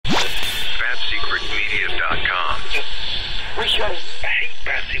BadSecretMedia.com. We shall hate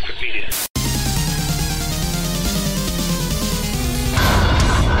Bad Secret Media.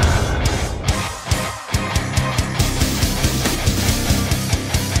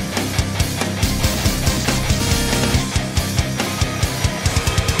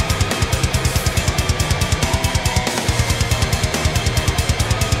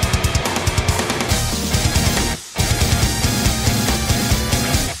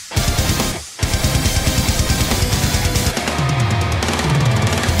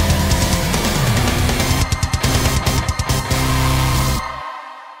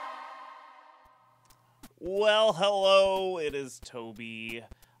 Well, hello, it is Toby.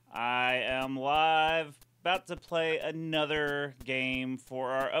 I am live, about to play another game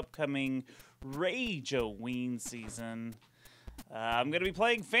for our upcoming Rage-O-Ween season. I'm going to be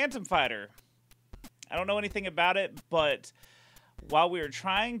playing Phantom Fighter. I don't know anything about it, but while we were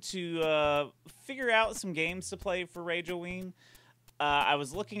trying to figure out some games to play for Rage-O-Ween, I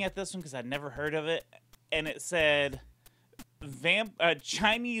was looking at this one because I'd never heard of it, and it said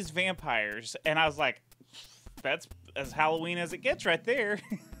Chinese vampires, and I was like, that's as Halloween as it gets right there.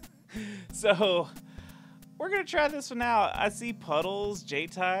 So we're gonna try this one out. I see Puddles,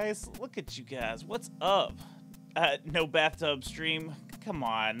 J-Ties. Look at you guys. What's up? No bathtub stream. Come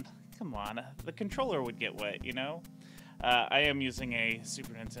on. The controller would get wet, you know? I am using a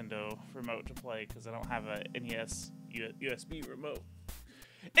Super Nintendo remote to play because I don't have a NES USB remote.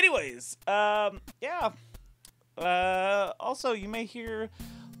 Anyways, yeah. Also, you may hear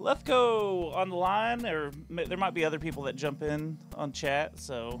Lefko on the line, or there might be other people that jump in on chat,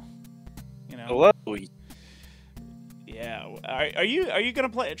 so, you know. Hello. Yeah. Are you gonna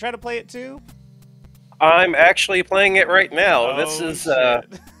try to play it too? I'm actually playing it right now. Oh,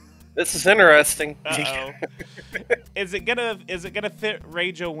 This is interesting. Uh-oh. Is it gonna fit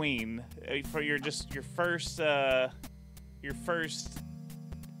Rage-O-Ween for your first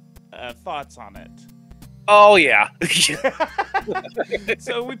thoughts on it? Oh yeah.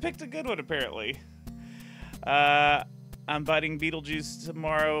 So we picked a good one apparently. I'm biting Beetlejuice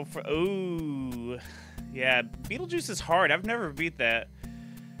tomorrow for. Ooh, yeah, Beetlejuice is hard. I've never beat that.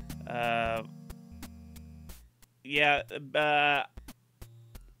 Yeah.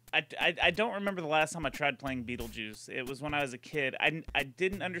 I don't remember the last time I tried playing Beetlejuice. It was when I was a kid. I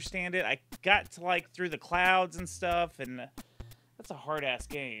didn't understand it. I got to like through the clouds and stuff, and that's a hard ass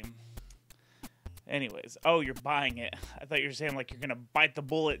game. Anyways, oh, you're buying it. I thought you were saying like you're gonna bite the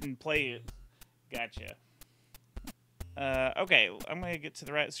bullet and play it. Gotcha. Okay, I'm gonna get to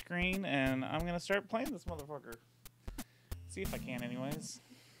the right screen and I'm gonna start playing this motherfucker. See if I can, anyways.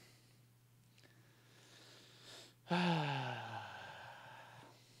 I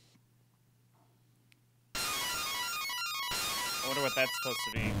wonder what that's supposed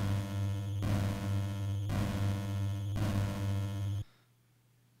to be.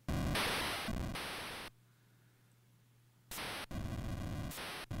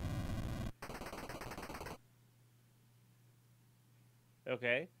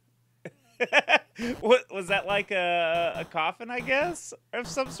 Okay. What was that, like a coffin, I guess, of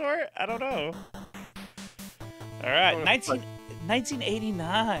some sort? I don't know. All right,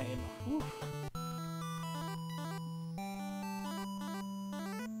 1989. Whew.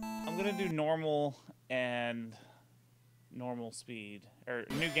 I'm gonna do normal and normal speed, or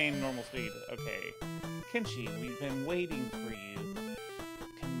new game normal speed. Okay, Kenshi, we've been waiting for you.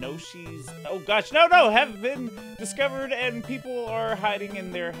 Kenoshi's. Oh gosh, no, have been discovered and people are hiding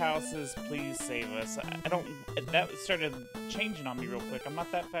in their houses. Please save us. I don't. That started changing on me real quick. I'm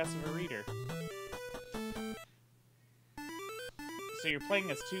not that fast of a reader. So you're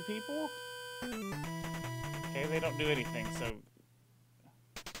playing as two people? Okay, they don't do anything, so.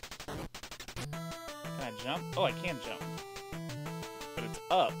 Can I jump? Oh, I can jump. But it's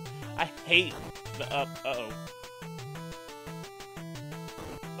up. I hate the up. Uh-oh.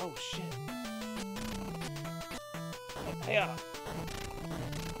 Oh, shit. Yeah.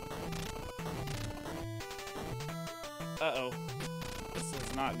 Uh-oh. This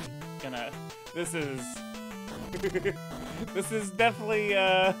is not gonna... This is... This is definitely,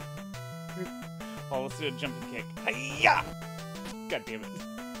 Oh, let's do a jumping kick. Hi-ya! God damn it.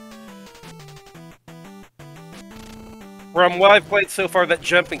 From what I've played so far, that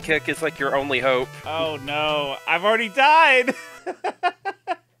jumping kick is like your only hope. Oh, no. I've already died!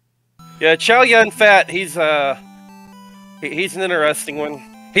 Yeah, Chow Yun Fat, he's an interesting one.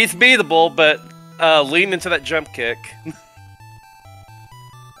 He's beatable, but lean into that jump kick.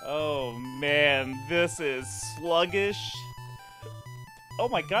 Oh, man. This is sluggish. Oh,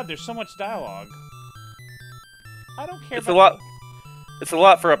 my God. There's so much dialogue. I don't care It's about... a lot... It's a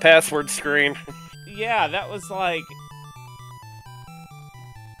lot for a password screen. Yeah, that was like...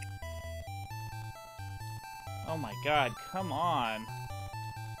 Oh my god, come on.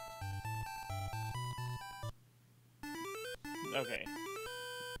 Okay.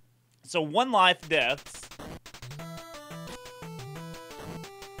 So 1 life deaths.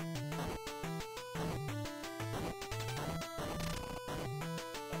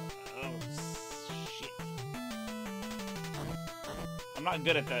 Oh, shit. I'm not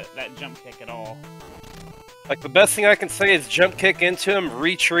good at that jump kick at all. Like, the best thing I can say is jump kick into him,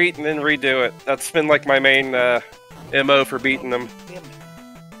 retreat, and then redo it. That's been, like, my main MO for beating them. Damn it.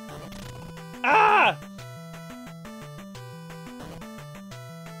 Ah!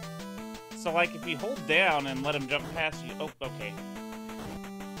 So, like, if you hold down and let him jump past you... Oh, okay.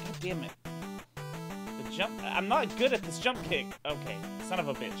 God damn it. The jump... I'm not good at this jump kick. Okay. Son of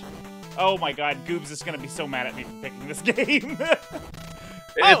a bitch. Oh my god, Goobs is gonna be so mad at me for picking this game.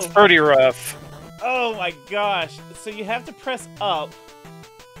 It's pretty rough. Oh my gosh. So you have to press up.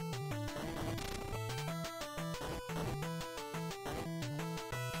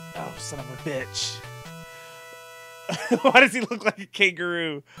 Oh, son of a bitch. Why does he look like a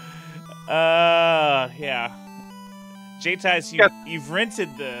kangaroo? Yeah. J-Tice, you've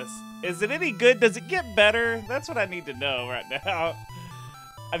rented this. Is it any good? Does it get better? That's what I need to know right now.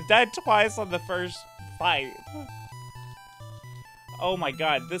 I've died twice on the first fight. Oh my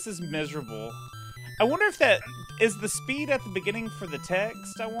god, this is miserable. I wonder if that is the speed at the beginning for the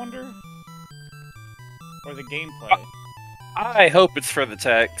text, I wonder? Or the gameplay? I hope it's for the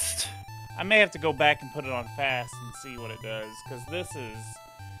text. I may have to go back and put it on fast and see what it does, because this is...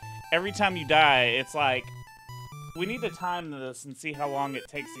 Every time you die, it's like... We need to time this and see how long it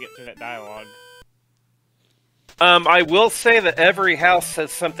takes to get through that dialogue. I will say that every house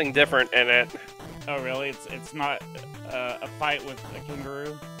has something different in it. Oh, really? It's not a fight with a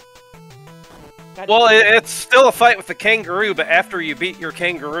kangaroo? God Well, damn it's still a fight with the kangaroo, but after you beat your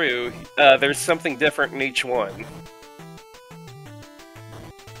kangaroo, there's something different in each one.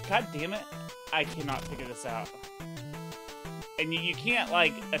 God damn it. I cannot figure this out. And you can't,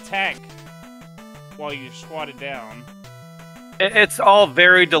 like, attack while you're squatted down. It's all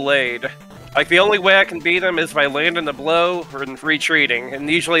very delayed. Like, the only way I can beat them is by landing a blow or retreating, and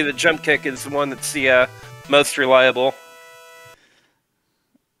usually the jump kick is the one that's the most reliable.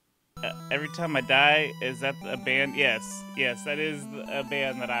 Every time I die, is that a band? Yes, that is a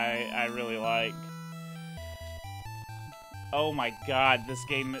band that I really like. Oh my god, this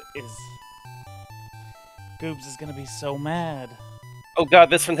game is... Goobs is gonna be so mad. Oh god,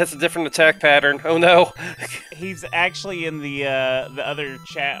 this one has a different attack pattern. Oh no. He's actually in the other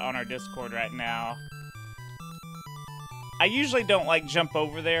chat on our Discord right now. I usually don't like jump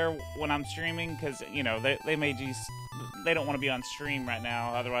over there when I'm streaming because you know they may just they don't want to be on stream right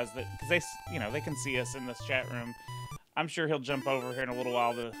now. Otherwise, because they can see us in this chat room. I'm sure he'll jump over here in a little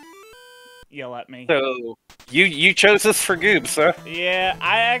while to yell at me. So you chose this for Goobs, huh? Yeah,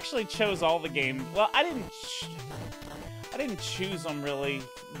 I actually chose all the games. Well, I didn't choose them really,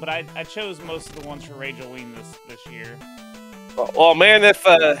 but I chose most of the ones for Rage Halloween this year. Well, man,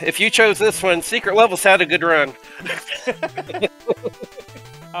 if you chose this one, Secret Levels had a good run.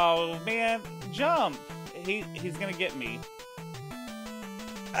 Oh man, jump! He's gonna get me.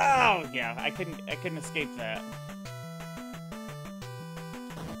 Oh yeah, I couldn't escape that.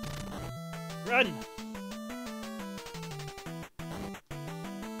 Run!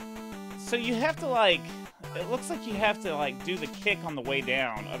 So you have to like. It looks like you have to like do the kick on the way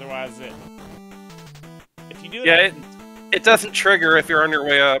down, otherwise if you do it. Yeah, it doesn't trigger if you're on your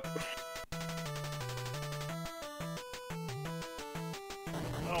way up.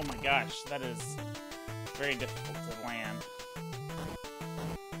 Oh my gosh, that is very difficult to land.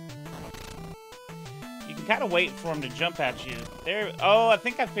 You can kind of wait for him to jump at you. There. Oh, I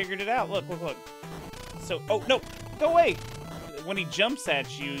think I figured it out. Look. So, oh no, go away. When he jumps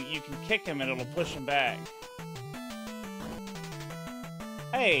at you, you can kick him and it'll push him back.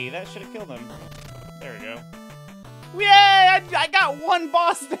 Hey, that should have killed him. There we go. Yay! I got one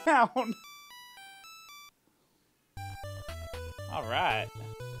boss down! Alright.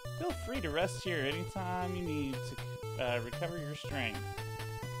 Feel free to rest here anytime you need to recover your strength.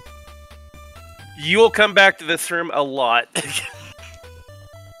 You will come back to this room a lot.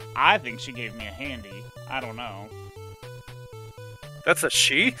 I think she gave me a handy. I don't know. That's a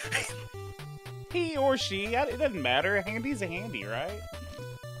she? He or she, it doesn't matter. A handy's a handy, right?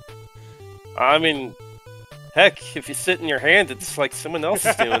 I mean, heck, if you sit in your hand, it's like someone else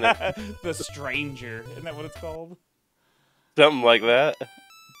is doing it. The stranger. Isn't that what it's called? Something like that.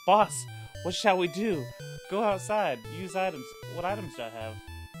 Boss, What shall we do? Go outside. Use items. What items do I have?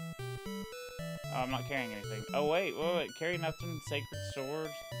 Oh, I'm not carrying anything. Oh, wait. Carry nothing. Sacred sword.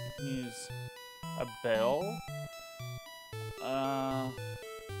 You can use a bell. Oh,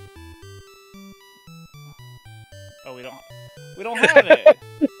 we don't have it.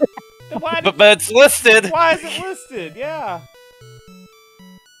 Then why But it's listed. Why is it listed? Yeah.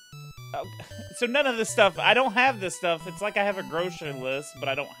 Oh, so none of this stuff. I don't have this stuff. It's like I have a grocery list, but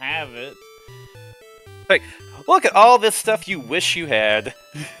I don't have it. Like, look at all this stuff you wish you had.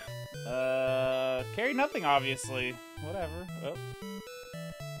 Carry nothing, obviously. Whatever.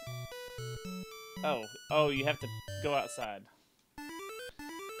 Oh, you have to go outside.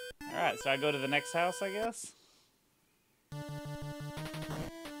 Alright, so I go to the next house, I guess?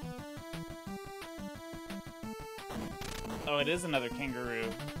 Oh, it is another kangaroo.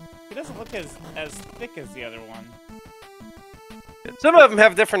 He doesn't look as thick as the other one. Some of them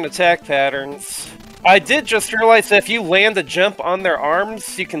have different attack patterns. I did just realize that if you land a jump on their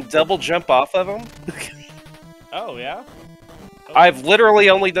arms, you can double jump off of them. Oh, yeah? Oh. I've literally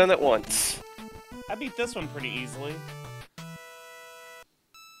only done it once. I beat this one pretty easily.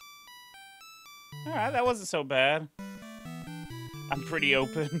 Alright, that wasn't so bad. I'm pretty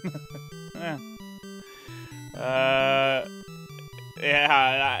open.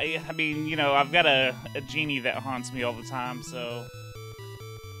 Yeah, I mean, you know, I've got a genie that haunts me all the time, so...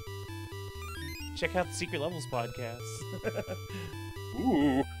 Check out the Secret Levels podcast.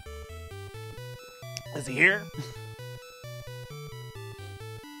 Ooh. Is he here?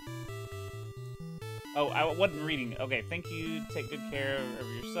 Oh, I wasn't reading. Okay, thank you. Take good care of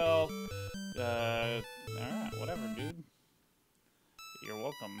yourself. Alright, whatever, dude. You're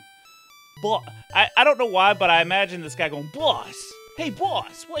welcome. But I don't know why, but I imagine this guy going, "Boss! Hey,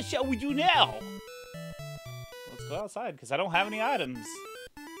 boss! What shall we do now?" Let's go outside, because I don't have any items.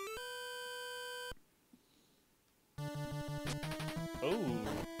 Oh.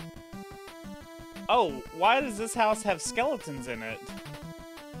 Oh, why does this house have skeletons in it?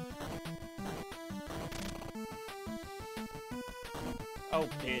 Oh,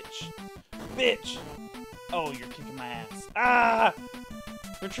 bitch. Bitch! Oh, you're kicking my ass. Ah!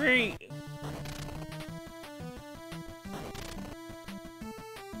 Retreat!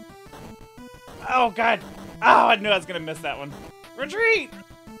 Oh, God! Oh, I knew I was gonna miss that one. Retreat!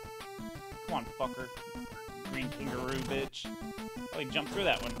 Come on, fucker. Green kangaroo, bitch. Oh, he jumped through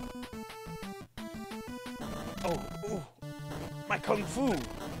that one. Oh, ooh. My kung fu!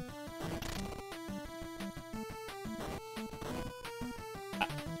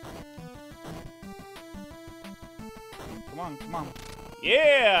 Come on, come on.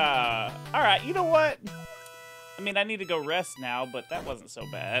 Yeah! Alright, you know what? I mean, I need to go rest now, but that wasn't so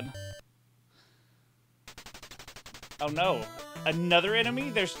bad. Oh no. Another enemy?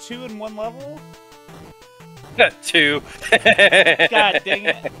 There's 2 in one level? 2. God dang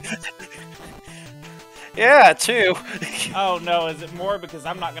it. Yeah, 2. Oh no, is it more? Because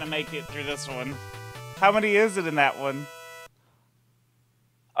I'm not gonna make it through this one. How many is it in that one?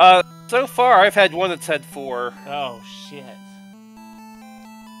 So far I've had one that's had 4. Oh shit.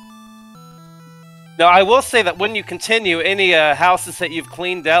 Now, I will say that when you continue, any houses that you've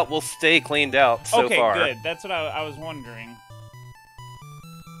cleaned out will stay cleaned out so far. Okay, good. That's what I was wondering.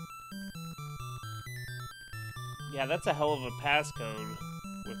 Yeah, that's a hell of a passcode.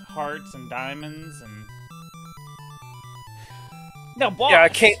 With hearts and diamonds and... Now, boss! Yeah, I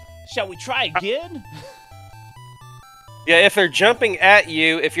can't... Shall we try again? Yeah, if they're jumping at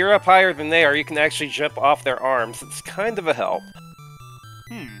you, if you're up higher than they are, you can actually jump off their arms. It's kind of a help.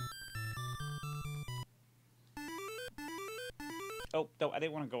 Oh, no, I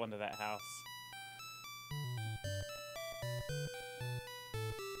didn't want to go into that house.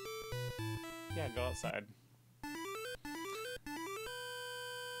 Yeah, go outside.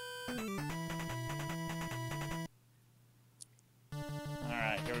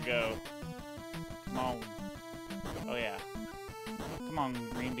 Alright, here we go. Come on. Oh, yeah. Come on,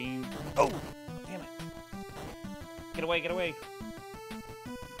 green bean. Oh! Damn it. Get away, get away.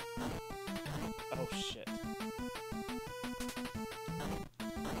 Oh, shit.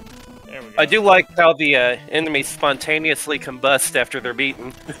 There we go. I do like how the enemies spontaneously combust after they're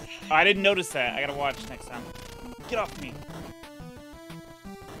beaten. Oh, I didn't notice that. I gotta watch next time. Get off me.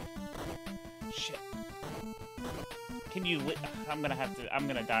 Shit. Can you I'm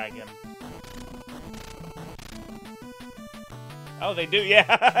gonna die again. Oh, they do,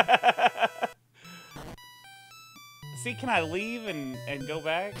 yeah. See, can I leave and go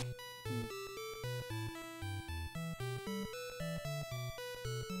back?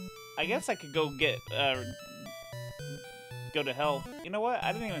 I guess I could go get go to health. You know what?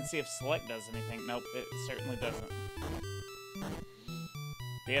 I didn't even see if select does anything. Nope, it certainly doesn't.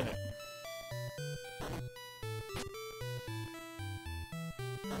 Damn it.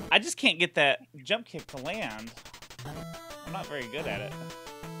 I just can't get that jump kick to land. I'm not very good at it.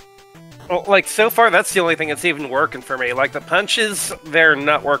 Well, like, so far, that's the only thing that's even working for me. Like, the punches, they're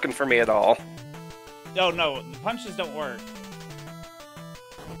not working for me at all. Oh, no, the punches don't work.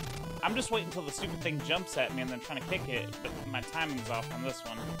 I'm just waiting until the stupid thing jumps at me and then trying to kick it, but my timing's off on this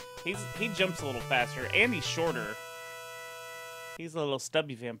one. He jumps a little faster, and he's shorter. He's a little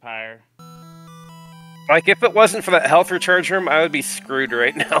stubby vampire. Like, if it wasn't for that health recharge room, I would be screwed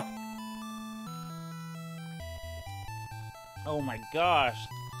right now. Oh my gosh.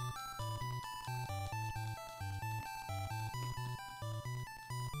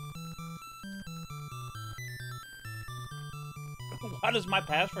 Why does my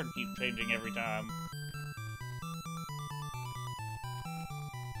password keep changing every time?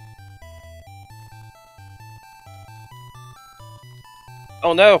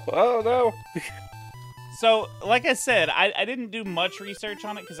 Oh no! Oh no! So, like I said, I didn't do much research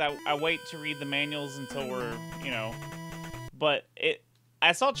on it because I wait to read the manuals until we're, you know. But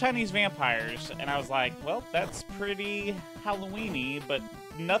I saw Chinese vampires, and I was like, well, that's pretty Halloween-y, but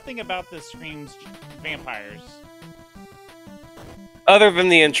nothing about this screams vampires. Other than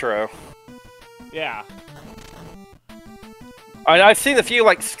the intro. Yeah. I've seen a few,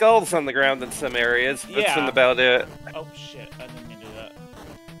 like, skulls on the ground in some areas. That's been about it. Oh, shit. I didn't mean to do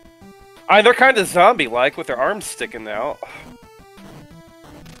that. They're kind of zombie-like with their arms sticking out.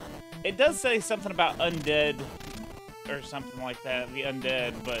 It does say something about undead or something like that, the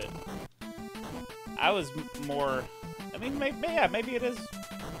undead, but I was more... I mean, maybe it is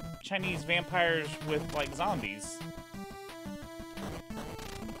Chinese vampires with, like, zombies.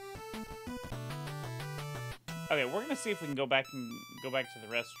 Okay, we're gonna see if we can go back to the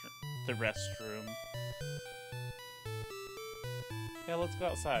restroom. Yeah, let's go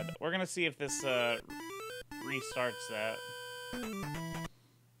outside. We're gonna see if this restarts that.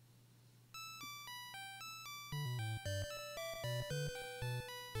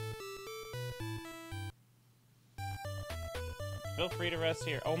 Feel free to rest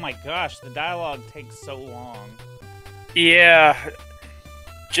here. Oh my gosh, the dialogue takes so long. Yeah.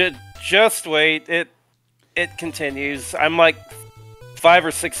 Just wait. It continues. I'm like 5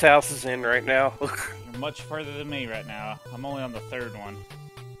 or 6 houses in right now. You're much further than me right now. I'm only on the 3rd one.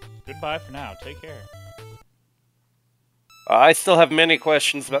 Goodbye for now. Take care. I still have many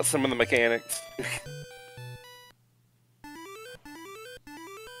questions about some of the mechanics.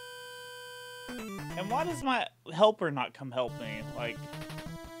 And why does my helper not come help me? Like,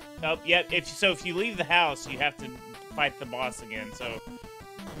 oh, yeah. If you leave the house, you have to fight the boss again. So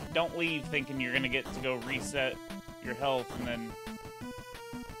don't leave thinking you're gonna get to go reset your health and then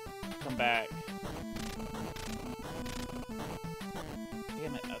come back.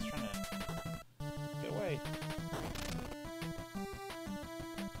 Damn it! I was trying to get away.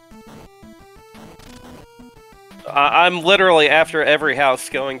 I'm literally after every house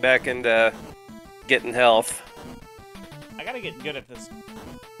going back and getting health. I gotta get good at this.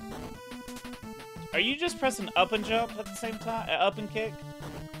 Are you just pressing up and jump at the same time? Up and kick?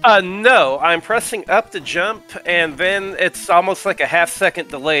 No, I'm pressing up to jump, and then it's almost like a half-second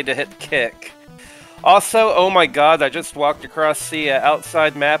delay to hit kick. Also, oh my god, I just walked across the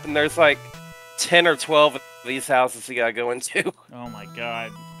outside map, and there's like 10 or 12 of these houses you gotta go into. Oh my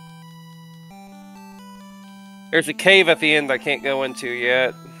god. There's a cave at the end I can't go into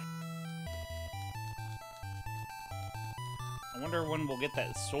yet. I wonder when we'll get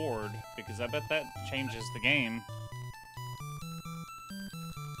that sword, because I bet that changes the game.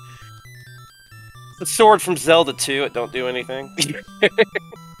 The sword from Zelda 2, it don't do anything.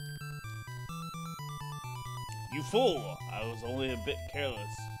 You fool! I was only a bit careless.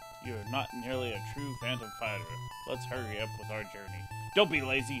 You're not nearly a true phantom fighter. Let's hurry up with our journey. Don't be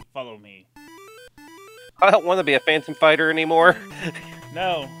lazy, follow me. I don't want to be a phantom fighter anymore.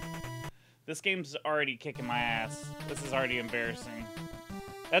 No. This game's already kicking my ass. This is already embarrassing.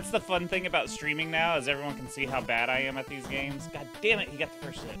 That's the fun thing about streaming now, is everyone can see how bad I am at these games. God damn it, he got the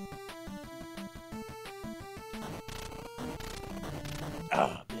first hit.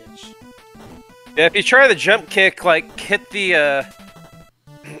 Oh, bitch. Yeah, if you try the jump kick, like, hit the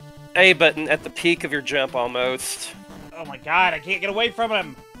A button at the peak of your jump almost. Oh my god, I can't get away from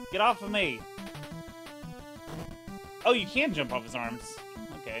him! Get off of me! Oh, you can jump off his arms.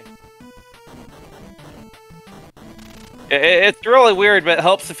 Okay. It's really weird, but it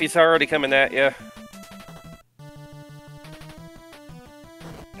helps if he's already coming at you.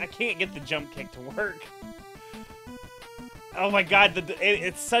 I can't get the jump kick to work. Oh my god,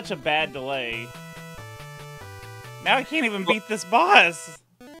 it's such a bad delay. Now I can't even beat this boss.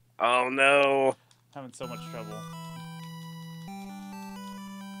 Oh no. Having so much trouble.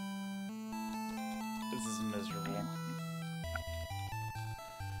 This is miserable.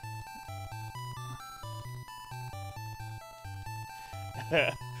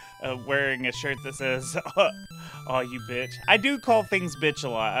 Wearing a shirt that says, "Oh, you bitch." I do call things bitch a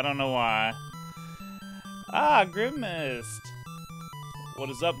lot. I don't know why. Ah, Grimmist. What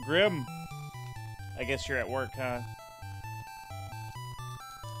is up, Grim? I guess you're at work, huh?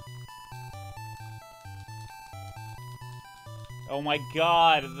 Oh my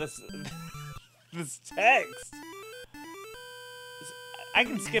god, this text. I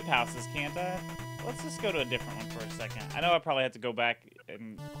can skip houses, can't I? Let's just go to a different one for a second. I know I probably have to go back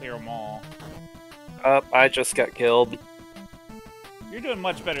and clear them all. I just got killed. You're doing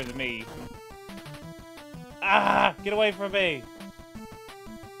much better than me. Ah! Get away from me!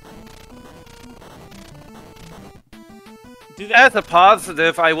 Do that. As a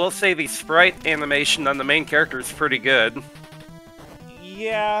positive, I will say the sprite animation on the main character is pretty good.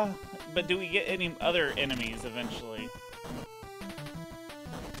 Yeah, but do we get any other enemies eventually?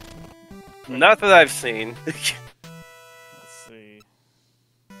 Not that I've seen. Let's see.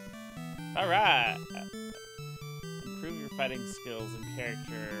 Alright! Improve your fighting skills and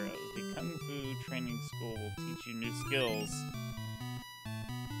character. The Kung Fu training school will teach you new skills.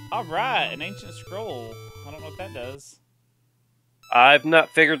 Alright, an ancient scroll. I don't know what that does. I've not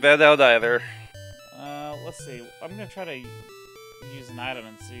figured that out either. Let's see. I'm gonna try to use an item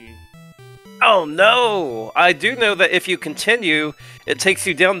and see. Oh no! I do know that if you continue, it takes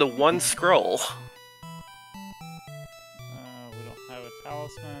you down to one scroll. We don't have a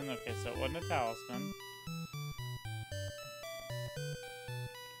talisman. Okay, so it wasn't a talisman.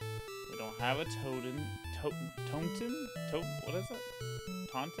 We don't have a totem. Tonton? What is it?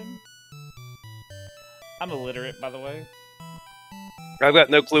 Taunton? I'm illiterate, by the way. I've got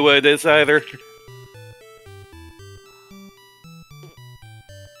no clue what it is either.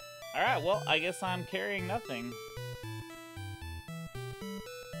 Alright, well, I guess I'm carrying nothing.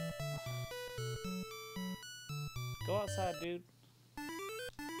 Go outside, dude.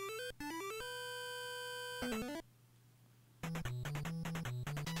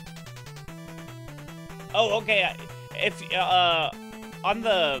 Oh, okay. If on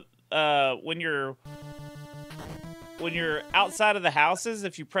the when you're outside of the houses,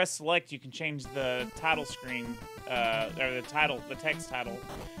 if you press select, you can change the title screen, or the text title.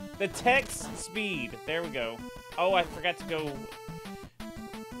 The text speed. There we go. Oh, I forgot to go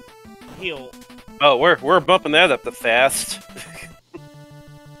heal. Oh, we're bumping that up the fast.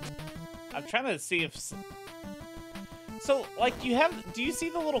 I'm trying to see if. So, like, do you see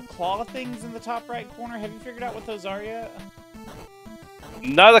the little claw things in the top right corner? Have you figured out what those are yet?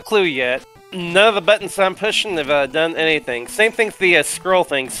 Not a clue yet. None of the buttons I'm pushing have done anything. Same thing with the scroll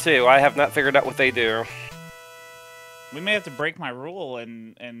things, too. I have not figured out what they do. We may have to break my rule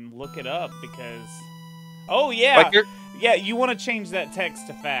and look it up, because... Oh, yeah! Like yeah, you want to change that text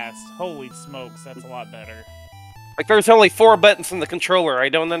to fast. Holy smokes, that's a lot better. Like, there's only 4 buttons in the controller. I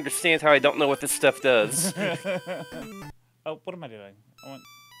don't understand how I don't know what this stuff does. Oh, what am I doing? I want...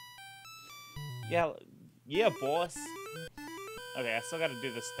 Yeah, boss. Okay, I still gotta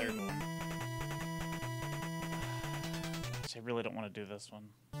do this third one. Gosh, I really don't want to do this one.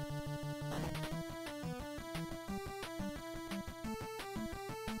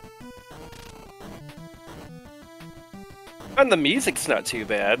 And the music's not too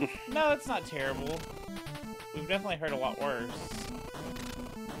bad. No, it's not terrible. We've definitely heard a lot worse.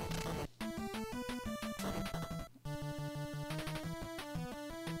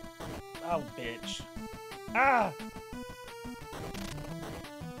 Oh, bitch. Ah!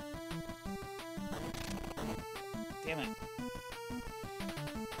 Damn it.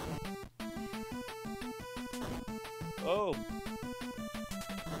 Oh.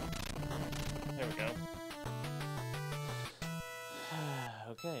 There we go.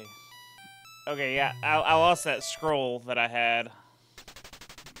 Okay. Okay, yeah, I lost that scroll that I had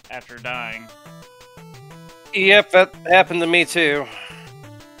after dying. Yep, that happened to me too.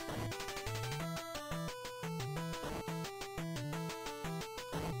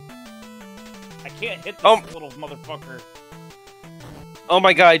 I can't hit this little motherfucker. Oh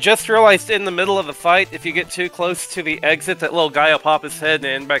my god, I just realized in the middle of the fight, if you get too close to the exit, that little guy will pop his head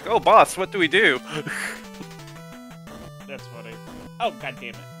in and be like, oh boss, what do we do? That's funny. Oh, god damn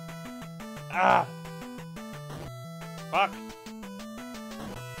it. Ah! Fuck.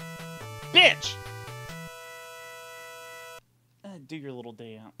 Bitch! Do your little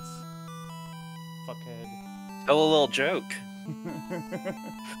dance. Fuckhead. Tell a little joke.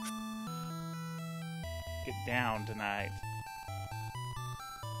 Get down tonight.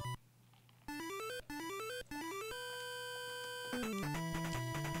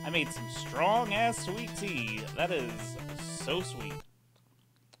 I made some strong ass sweet tea. That is so sweet.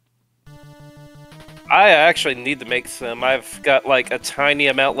 I actually need to make some. I've got like a tiny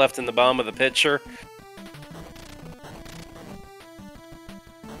amount left in the bottom of the pitcher.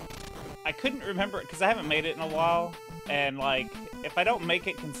 I couldn't remember it because I haven't made it in a while, and like if I don't make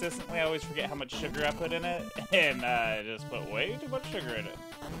it consistently, I always forget how much sugar I put in it, and I just put way too much sugar in it.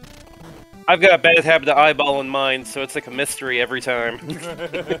 I've got a bad habit of eyeballing mine, so it's like a mystery every time.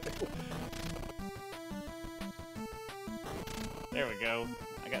 There we go.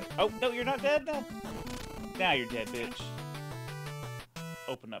 I got it. Oh no, you're not dead now. Now you're dead, bitch.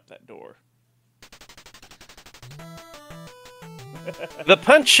 Open up that door. The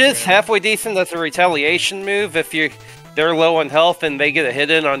punch is halfway decent as a retaliation move. If they're low on health and they get a hit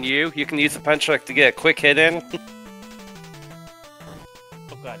in on you, you can use the punch like to get a quick hit in.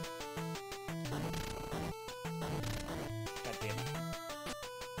 Oh god. God damn it.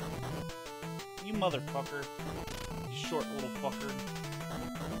 You motherfucker. You short little fucker.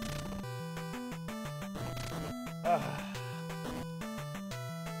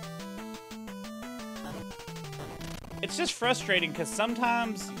 It's just frustrating because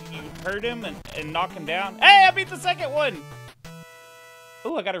sometimes you hurt him and knock him down. Hey, I beat the second one!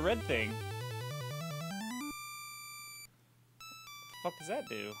 Ooh, I got a red thing. What the fuck does that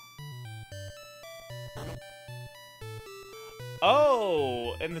do?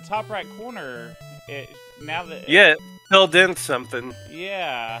 Oh, in the top right corner. Now that Yeah, it filled in something.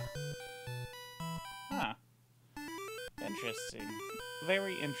 Yeah. Huh. Interesting.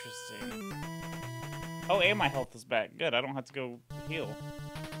 Very interesting. Oh, and my health is back. Good, I don't have to go heal.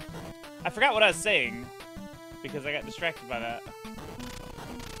 I forgot what I was saying because I got distracted by that.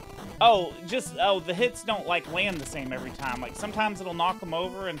 Oh, the hits don't like land the same every time. Like sometimes it'll knock them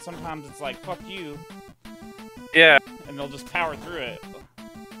over and sometimes it's like, fuck you. Yeah. And they'll just power through it.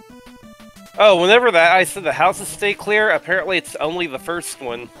 Oh, whenever I said the houses stay clear, apparently it's only the first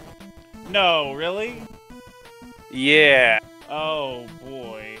one. No, really? Yeah. Oh,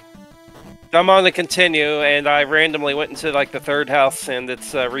 boy. I'm on the continue, and I randomly went into like the third house, and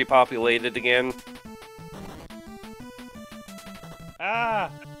it's repopulated again.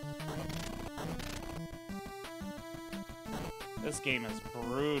 Ah! This game is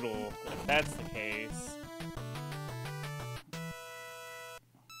brutal, if that's the case.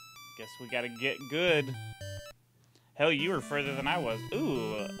 Guess we gotta get good. Hell, you were further than I was.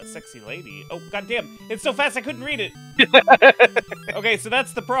 Ooh, a sexy lady. Oh, goddamn! It's so fast I couldn't read it. Okay, so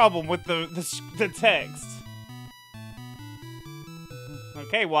that's the problem with the text.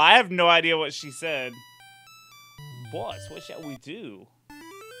 Okay, well I have no idea what she said. Boss, what shall we do?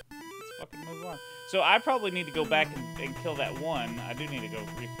 Let's fucking move on. So I probably need to go back and kill that one. I do need to go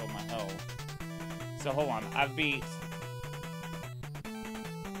refill my health. So hold on, I've beat.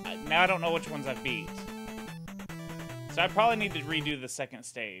 Now I don't know which ones I've beat. So I probably need to redo the second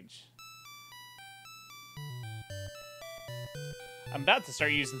stage. I'm about to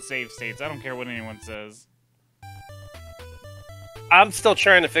start using save states. I don't care what anyone says. I'm still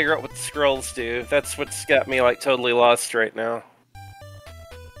trying to figure out what the scrolls do. That's what's got me like totally lost right now.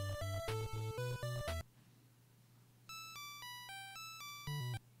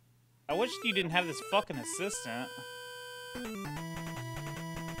 I wish you didn't have this fucking assistant.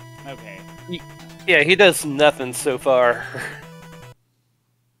 Okay. Yeah, he does nothing so far.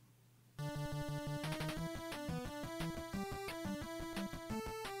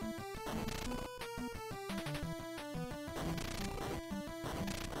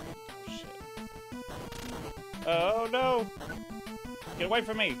 Oh, shit. Oh, no! Get away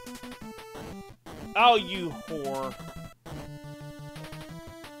from me! Oh, you whore.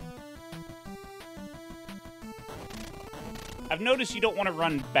 I've noticed you don't want to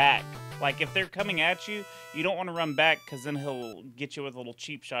run back. Like, if they're coming at you, you don't want to run back, because then he'll get you with a little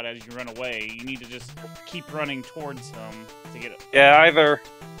cheap shot as you run away. You need to just keep running towards him to get it. Yeah, either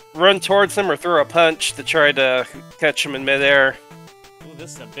run towards him or throw a punch to try to catch him in midair. Ooh,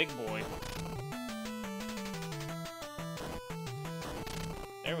 this is a big boy.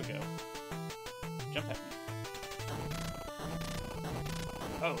 There we go. Jump at me.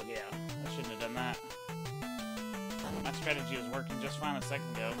 Oh, yeah. I shouldn't have done that. My strategy was working just fine a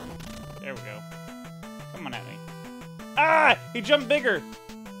second ago. There we go. Come on at me. Ah! He jumped bigger!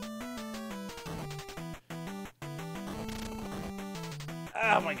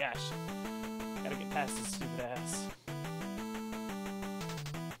 Oh my gosh. Gotta get past this stupid ass.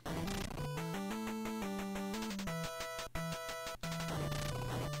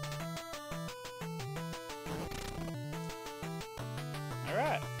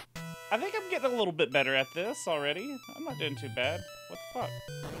 I think I'm getting a little bit better at this already. I'm not doing too bad. What the fuck?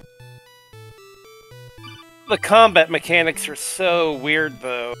 The combat mechanics are so weird,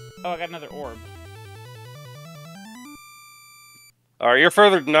 though. Oh, I got another orb. Alright, you're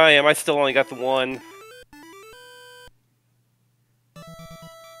further than I am. I still only got the one.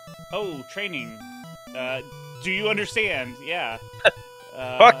 Oh, training. Do you understand? Yeah.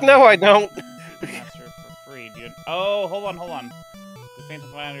 Fuck no, I don't. Master for free. Oh, hold on. The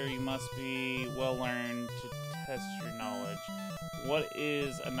Phantom Fighter, you must be well learned to test your knowledge. What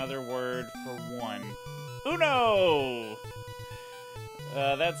is another word for one? Uno!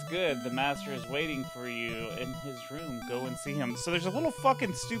 That's good. The master is waiting for you in his room. Go and see him. So there's a little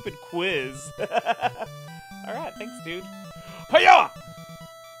fucking stupid quiz. Alright, thanks, dude. Hiya!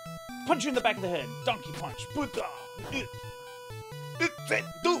 Punch you in the back of the head. Donkey punch. Buddha.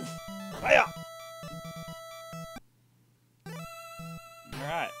 Doof. Hiya!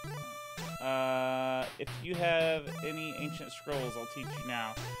 Alright. If you have any ancient scrolls, I'll teach you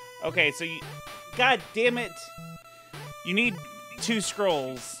now. Okay, so you... God damn it! You need 2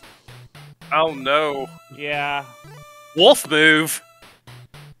 scrolls. Oh no. Yeah. Wolf move.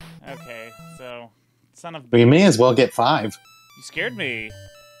 Okay, so... Son of... We may as well get 5. You scared me.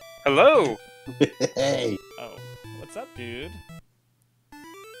 Hello. Hey. Oh. What's up, dude?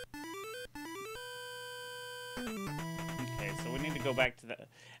 Okay, so we need to go back to the...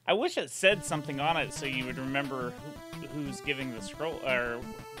 I wish it said something on it so you would remember who's giving the scroll, or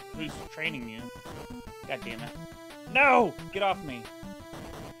who's training you. God damn it. No! Get off me.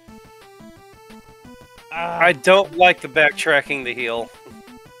 I don't like the backtracking the heal.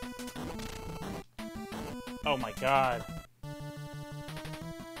 Oh my god.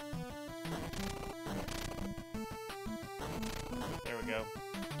 There we go.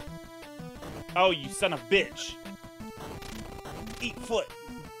 Oh, you son of a bitch. Eat foot.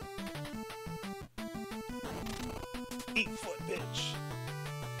 Eat foot, bitch.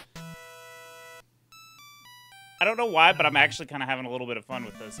 I don't know why, but I'm actually kind of having a little bit of fun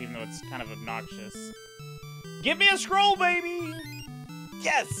with this, even though it's kind of obnoxious. Give me a scroll, baby!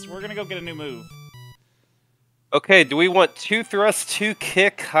 Yes! We're gonna go get a new move. Okay, do we want 2 thrust, 2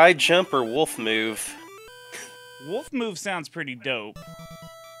 kick, high jump, or wolf move? Wolf move sounds pretty dope.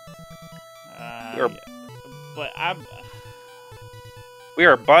 But We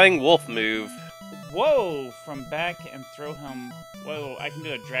are buying wolf move. Whoa! From back and throw him... Whoa, I can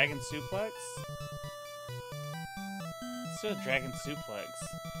do a dragon suplex? Let's do a dragon suplex.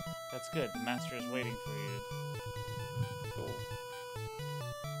 That's good. The master is waiting for you. Cool.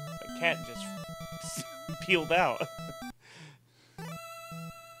 The cat just peeled out.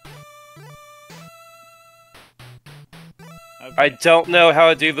 Okay. I don't know how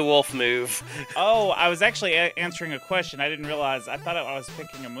to do the wolf move. Oh, I was actually answering a question. I didn't realize. I thought I was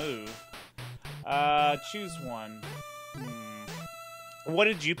picking a move. Choose one. What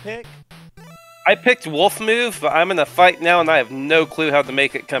did you pick? I picked wolf move, but I'm in a fight now and I have no clue how to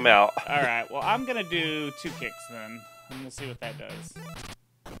make it come out. Alright, well, I'm gonna do 2 kicks then, and we'll see what that does.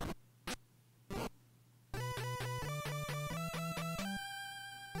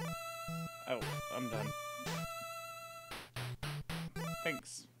 Oh, I'm done.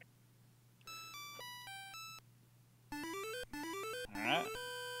 Thanks. Alright.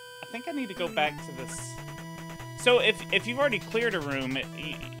 I think I need to go back to this. So, if you've already cleared a room,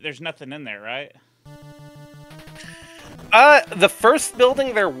 there's nothing in there, right? The first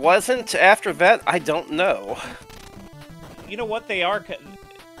building there wasn't. After that, I don't know. You know what? They are...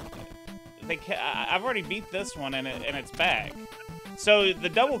 I've already beat this one, and it's back. So, the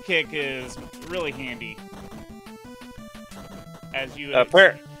double kick is really handy. As you'd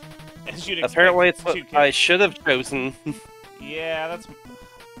expect. Apparently, it's what I should have chosen. Yeah, that's...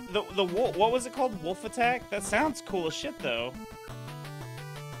 The wolf, what was it called? Wolf attack? That sounds cool as shit, though.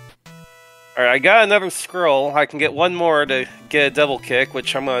 Alright, I got another scroll. I can get one more to get a double kick,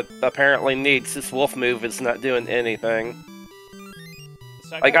 which I'm gonna apparently need since this wolf move is not doing anything.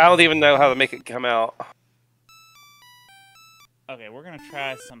 So I don't even know how to make it come out. Okay, we're gonna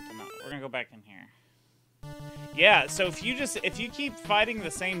try something else. We're gonna go back in here. Yeah, so if you keep fighting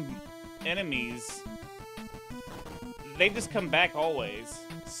the same enemies, they just come back always.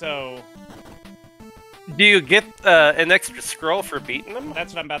 So... Do you get an extra scroll for beating them?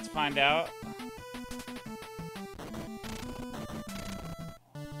 That's what I'm about to find out.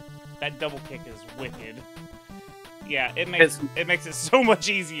 That double kick is wicked. Yeah, it makes it so much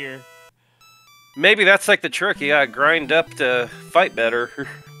easier. Maybe that's like the trick. You gotta grind up to fight better.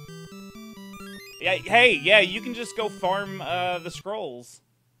 Yeah, hey, yeah, you can just go farm the scrolls.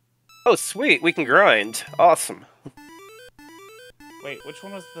 Oh, sweet. We can grind. Awesome. Wait, which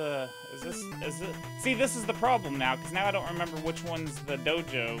one was the... Is it... See, this is the problem now, because now I don't remember which one's the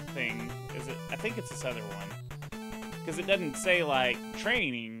dojo thing. Is it... I think it's this other one. Because it doesn't say, like,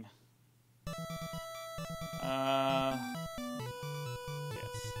 training. Yes.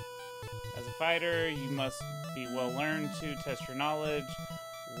 As a fighter, you must be well learned to test your knowledge.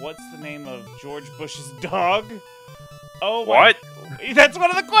 What's the name of George Bush's dog? Oh, What? That's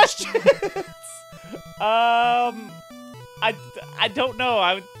one of the questions! I don't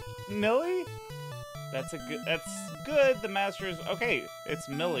know. Millie? That's good. The master is okay. It's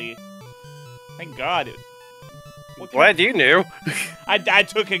Millie. Thank God. Glad you knew. I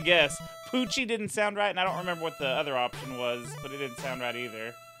took a guess. Poochie didn't sound right, and I don't remember what the other option was, but it didn't sound right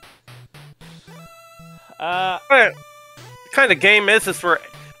either. What kind of game is this where,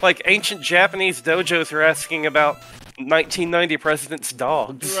 like, ancient Japanese dojos are asking about 1990 president's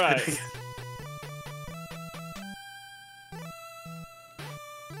dogs? Right.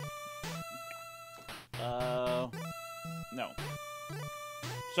 No.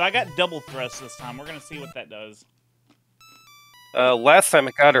 So I got double thrust this time. We're gonna see what that does. Last time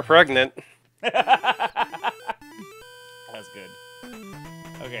it got her pregnant. That's good.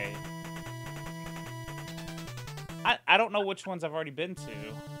 Okay. I don't know which ones I've already been to.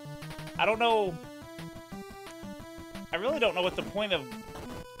 I don't know. I really don't know what the point of...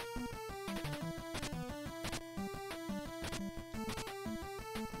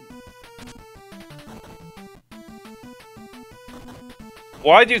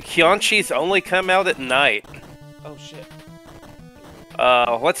 Why do Kyanchis only come out at night? Oh, shit.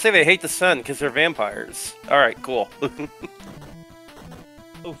 Let's say they hate the sun because they're vampires. Alright, cool.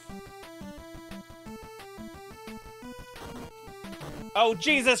 Oof. Oh,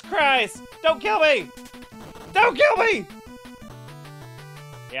 Jesus Christ! Don't kill me! Don't kill me!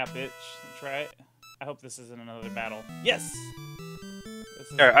 Yeah, bitch. That's right. I hope this isn't another battle. Yes!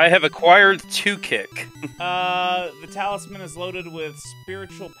 Alright, I have acquired 2 kick. The talisman is loaded with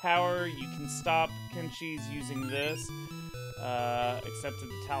spiritual power. You can stop Kenshis using this. Accepted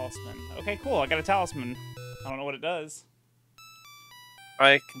the talisman. Okay, cool. I got a talisman. I don't know what it does.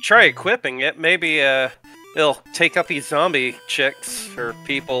 I can try equipping it. Maybe, it'll take out these zombie chicks, or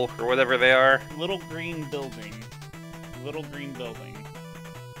people, or whatever they are. Little green building. Little green building.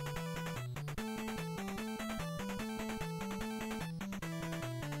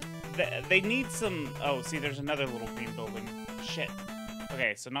 They need some... Oh, see, there's another little green building. Shit.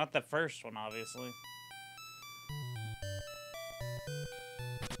 Okay, so not the first one, obviously.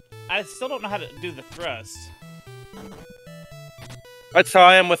 I still don't know how to do the thrust. That's how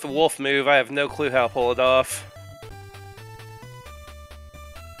I am with the wolf move. I have no clue how to pull it off.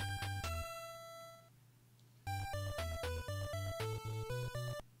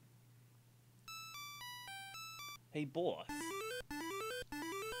 Hey, boss.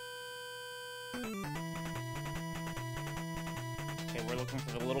 Okay, we're looking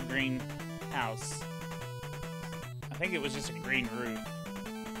for the little green house. I think it was just a green roof.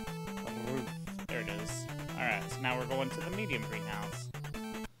 A roof. There it is. Alright, so now we're going to the medium greenhouse.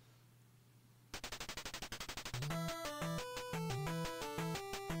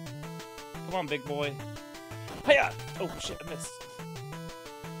 Come on, big boy. Hiya! Oh, shit, I missed.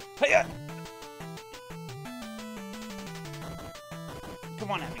 Hiya!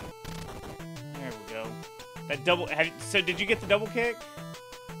 Come on at me. There we go. That double... So, did you get the double kick?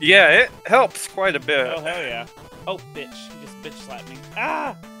 Yeah, it helps quite a bit. Oh, hell yeah. Oh, bitch. You just bitch slapped me.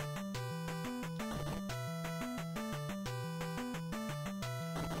 Ah!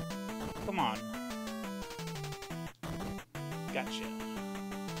 Come on. Gotcha.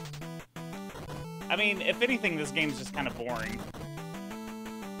 I mean, if anything, this game's just kind of boring.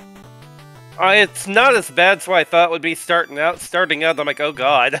 It's not as bad as what I thought it would be starting out. Starting out, I'm like, oh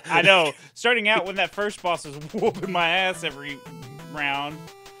god. I know. Starting out when that first boss was whooping my ass every round.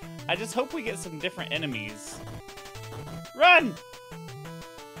 I just hope we get some different enemies. Run!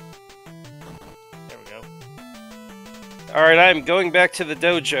 There we go. Alright, I'm going back to the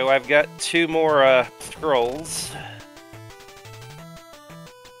dojo. I've got 2 more, scrolls.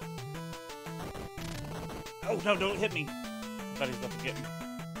 Oh, no, don't hit me. I thought he was about to get me.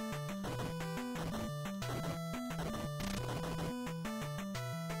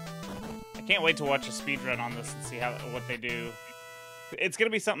 I can't wait to watch a speedrun on this and see what they do. It's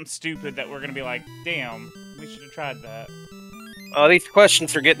gonna be something stupid that we're gonna be like, damn, we should have tried that. Oh, these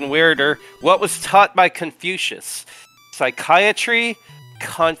questions are getting weirder. What was taught by Confucius? Psychiatry,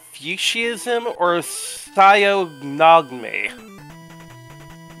 Confucianism, or Psychognomy?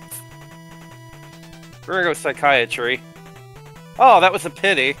 We're gonna go psychiatry. Oh, that was a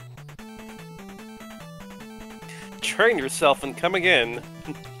pity. train yourself and come again.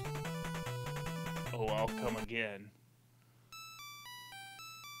 Oh, I'll come again.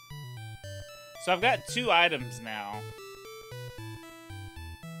 So I've got 2 items now.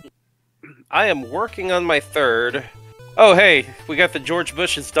 I am working on my 3rd. Oh, hey, we got the George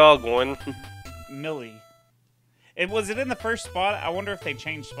Bush's dog one. Millie. Was it in the first spot? I wonder if they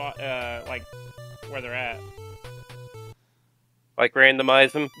changed spot, like, where they're at. Like,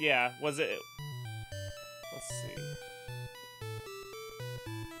 randomize them? Yeah, was it... Let's see.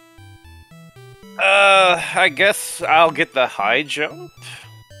 I guess I'll get the high jump.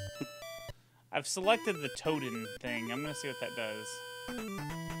 I've selected the Toden thing. I'm gonna see what that does.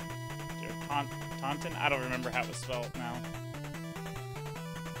 Taunton? I don't remember how it was spelled now.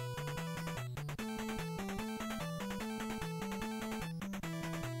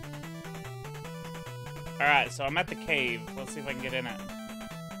 Alright, so I'm at the cave. Let's see if I can get in it.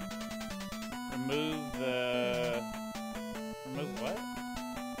 Remove what?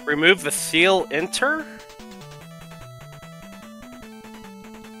 Remove the seal enter?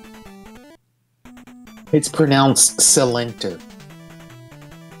 It's pronounced cylinder.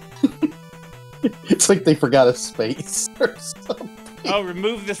 It's like they forgot a space or something. Oh,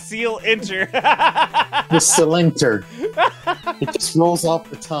 remove the seal enter. The cylinder. It just rolls off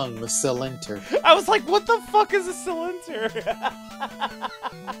the tongue, the cylinder. I was like, what the fuck is a cylinder?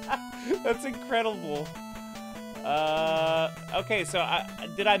 That's incredible. Okay, so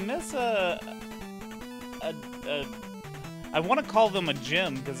did I miss a I want to call them a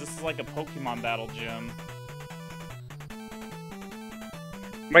gym, because this is like a Pokemon battle gym.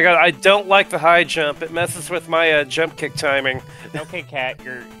 Oh my god, I don't like the high jump. It messes with my jump kick timing. Okay, Cat,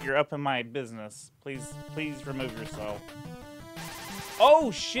 you're up in my business. Please remove yourself. Oh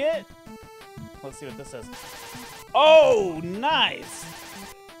shit! Let's see what this says. Oh, nice!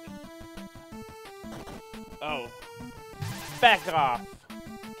 Oh. Back off.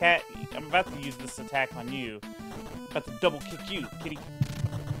 Cat, I'm about to use this attack on you. About to double kick you, kitty.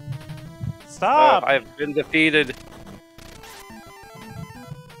 Stop! I've been defeated.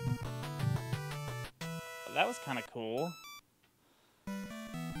 That was kind of cool.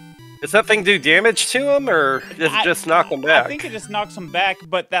 Does that thing do damage to him, or does it just knock him back? I think it just knocks him back,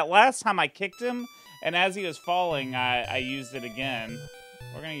 but that last time I kicked him, and as he was falling, I used it again.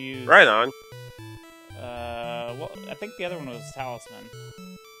 We're gonna use... Right on. Well, I think the other one was Talisman.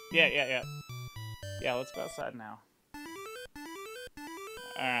 Yeah, let's go outside now.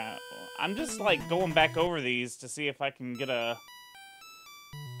 Alright, I'm just, like, going back over these to see if I can get a...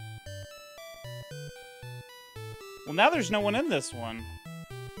 Well, now there's no one in this one.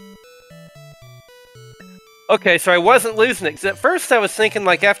 Okay, so I wasn't losing it, 'cause at first I was thinking,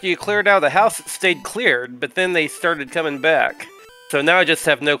 like, after you cleared out of the house, it stayed cleared, but then they started coming back. So now I just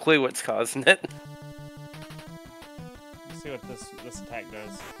have no clue what's causing it. Let's see what this attack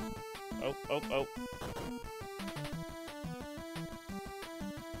does. Oh.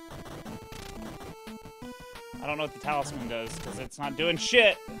 I don't know what the talisman does, because it's not doing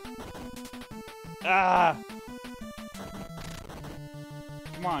shit! Ah!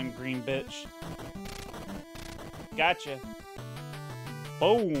 Come on, green bitch. Gotcha.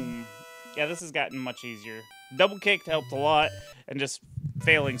 Boom! Yeah, this has gotten much easier. Double kicked helped a lot, and just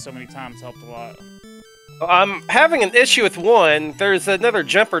failing so many times helped a lot. I'm having an issue with one. There's another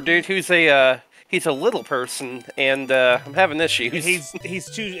jumper dude who's he's a little person, and I'm having issues.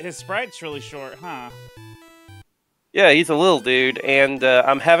 His sprite's really short, huh? Yeah, he's a little dude, and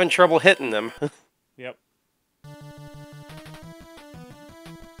I'm having trouble hitting him. Yep.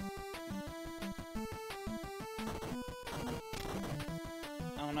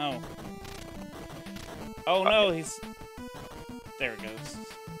 Oh no. Oh no, he's... There it goes.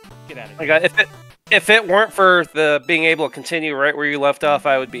 Get out of here. My god, if it weren't for the being able to continue right where you left off,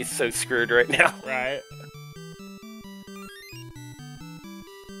 I would be so screwed right now. Right.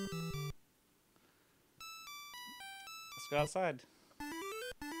 Let's go outside.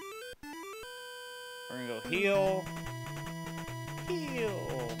 We're gonna go heal.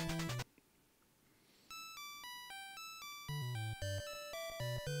 Heal.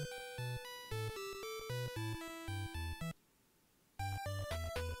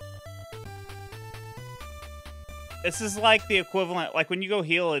 This is like the equivalent, like when you go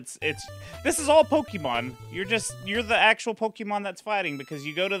heal, this is all Pokemon. You're the actual Pokemon that's fighting, because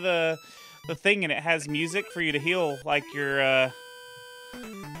you go to the thing and it has music for you to heal, like you're at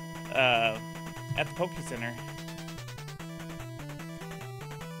the Poke Center.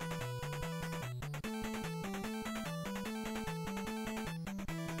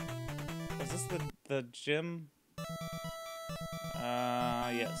 Is this the gym?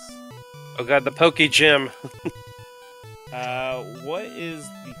 Yes. Oh god, the Poke Gym. What is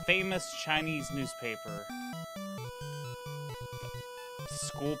the famous Chinese newspaper?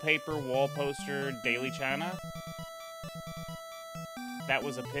 School paper, wall poster, Daily China? That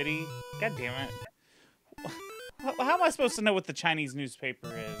was a pity. God damn it. How am I supposed to know what the Chinese newspaper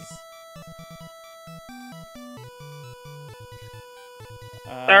is?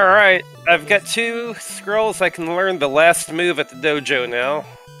 Alright, I've got 2 scrolls. I can learn the last move at the dojo now.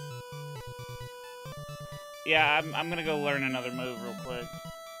 Yeah, I'm gonna go learn another move real quick.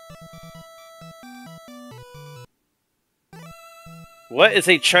 What is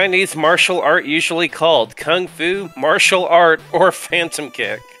a Chinese martial art usually called? Kung Fu, martial art, or phantom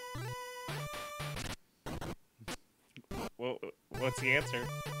kick? Well, what's the answer?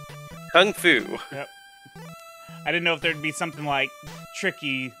 Kung Fu. Yep. I didn't know if there'd be something like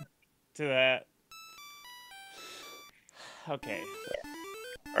tricky to that. Okay.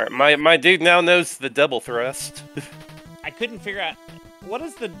 Alright, my dude now knows the double thrust. I couldn't figure out what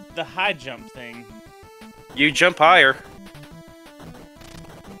is the high jump thing. You jump higher.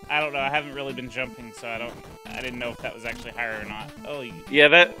 I don't know. I haven't really been jumping, so I didn't know if that was actually higher or not. Oh,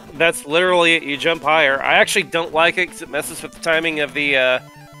 Yeah, that's literally it. You jump higher. I actually don't like it because it messes with the timing of the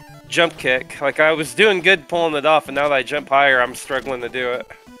jump kick. Like, I was doing good pulling it off, and now that I jump higher, I'm struggling to do it.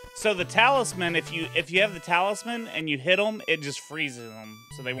 So the talisman, if you have the talisman and you hit them, it just freezes them,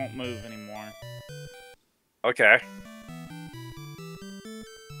 so they won't move anymore. Okay.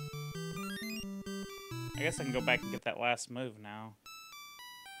 I guess I can go back and get that last move now.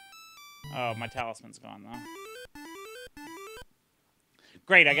 Oh, my talisman's gone, though.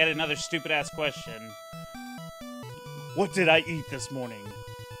 Great, I got another stupid-ass question. What did I eat this morning?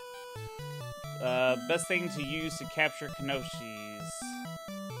 Best thing to use to capture Kenoshis.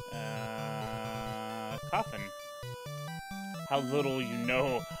 Coffin. How little you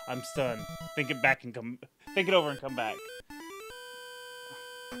know. I'm stunned. Think it over and come back.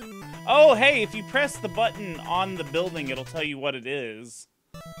 Oh, hey, if you press the button on the building, it'll tell you what it is.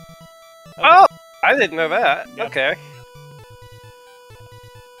 Okay. Oh! I didn't know that. Yep. Okay.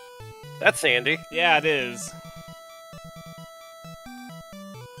 That's handy. Yeah, it is.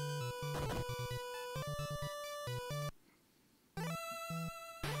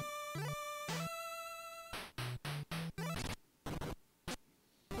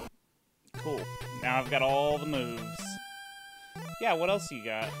 Cool. Now I've got all the moves. Yeah, what else you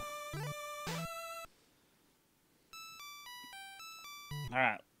got?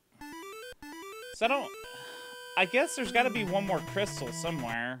 Alright. So I guess there's gotta be one more crystal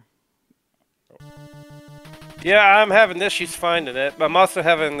somewhere. Yeah, I'm having issues finding it, but I'm also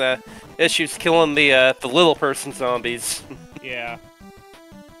having issues killing the little person zombies. Yeah.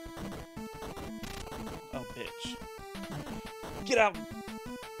 Oh, bitch. Get out!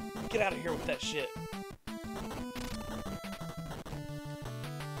 Get out of here with that shit.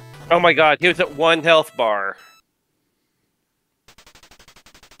 Oh my god, he was at 1 health bar.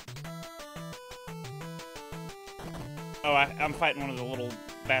 Oh, I'm fighting one of the little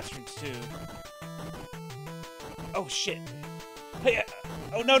bastards, too. Oh, shit. Hey,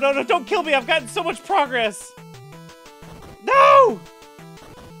 oh, no, no, no, don't kill me! I've gotten so much progress! No!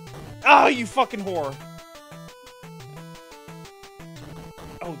 Oh, you fucking whore.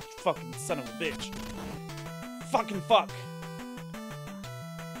 Oh, fucking son of a bitch. Fucking fuck.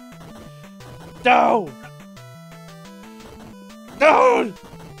 No! No!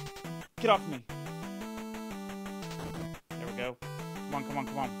 Get off me. There we go. Come on, come on,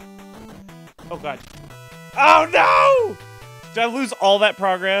 come on. Oh, God. Oh, no! Did I lose all that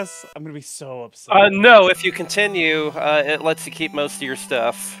progress? I'm gonna be so upset. No, if you continue, it lets you keep most of your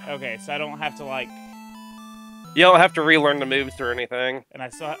stuff. Okay, so I don't have to, like... You don't have to relearn the moves or anything. And I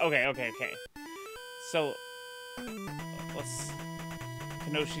saw... Okay, okay, okay. So... Let's...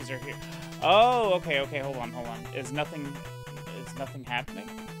 Kenoshis are here. Oh, okay, okay, hold on, hold on. Is nothing happening?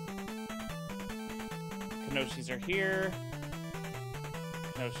 Kenoshis are here.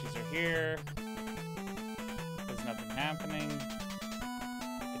 Kenoshis are here. There's nothing happening.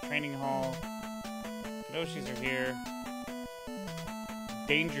 The training hall. Kenoshis are here.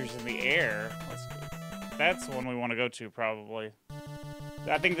 Dangers in the air. That's the one we want to go to, probably.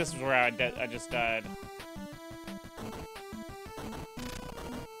 I think this is where I just died.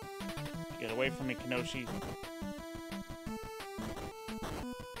 Get away from me, Kenoshi.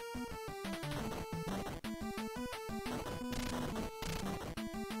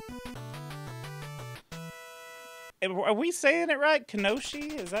 Are we saying it right?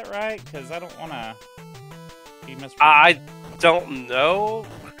 Kenoshi? Is that right? Because I don't want to be mispronounced. I don't know.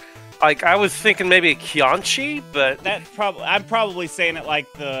 Like, I was thinking maybe a Kyonchi, but... I'm probably saying it like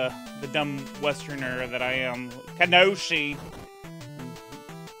the the dumb Westerner that I am. Kanoshi.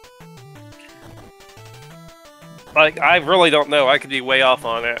 Like, I really don't know. I could be way off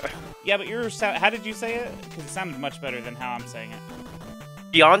on it. Yeah, but how did you say it? Because it sounded much better than how I'm saying it.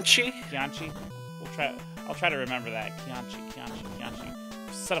 Kianchi? Kianchi? I'll try to remember that. Kianchi.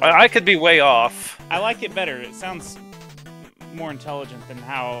 I could be way off. I like it better. It sounds more intelligent than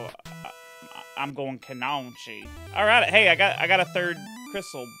how I'm going Kanonchi. All right, hey, I got a third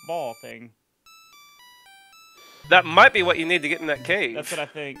crystal ball thing. That might be what you need to get in that cave. That's what I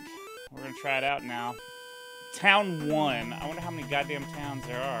think. We're gonna try it out now. Town 1. I wonder how many goddamn towns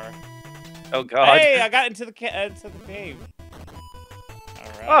there are. Oh god. Hey, I got into the cave. All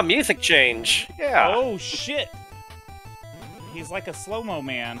right. Oh, music change. Yeah. Oh shit. He's like a slow-mo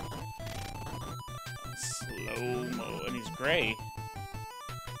man. Slow-mo, and he's gray.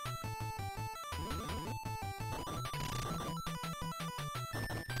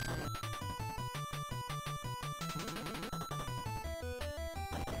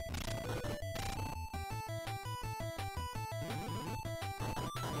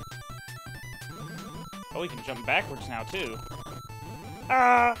 Oh, we can jump backwards now, too.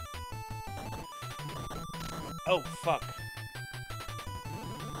 Ah! Oh, fuck.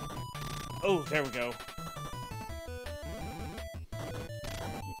 Oh, there we go.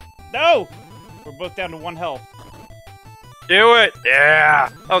 No! We're both down to 1 health. Do it! Yeah!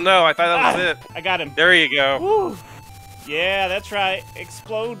 Oh no, I thought that was it. I got him. There you go. Woo. Yeah, that's right.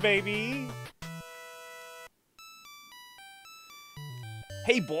 Explode, baby.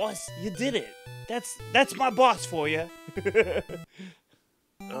 Hey, boss, you did it. That's my boss for you.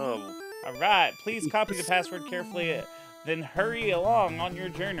 Oh. All right, please copy the password carefully, then hurry along on your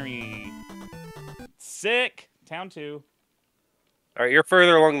journey. Sick. Town 2. Alright, you're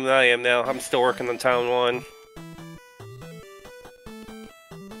further along than I am now. I'm still working on Town 1.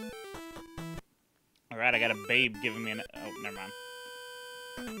 Alright, I got a babe giving me an... Oh, never mind.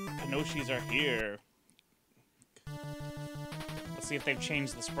 Kanoshis are here. Let's see if they've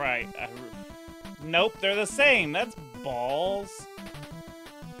changed the sprite. Nope, they're the same. That's balls.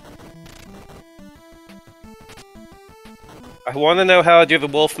 I want to know how I do the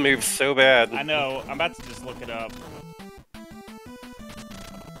wolf move so bad. I know. I'm about to just look it up.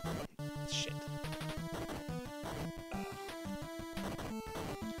 Shit.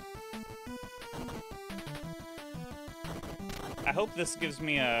 I hope this gives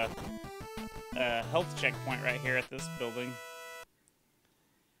me a health checkpoint right here at this building.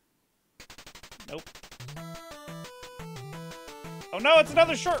 Nope. Oh no, it's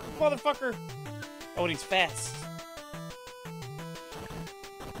another short motherfucker! Oh, and he's fast.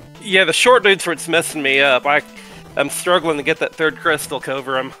 Yeah, the short dude's what's messing me up. I'm struggling to get that third crystal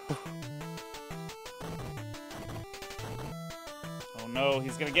cover him. Oh no,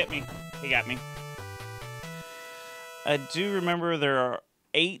 he's gonna get me. He got me. I do remember there are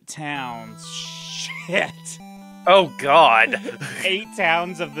 8 towns. Shit. Oh god. 8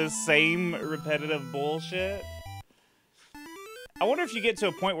 towns of the same repetitive bullshit. I wonder if you get to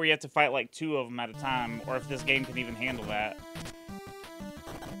a point where you have to fight like 2 of them at a time, or if this game can even handle that.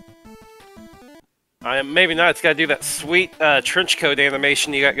 Maybe not. It's got to do that sweet trench coat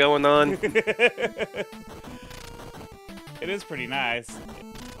animation you got going on. It is pretty nice.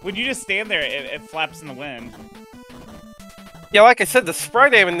 When you just stand there, it flaps in the wind. Yeah, like I said, the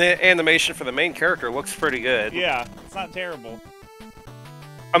sprite animation for the main character looks pretty good. Yeah, it's not terrible.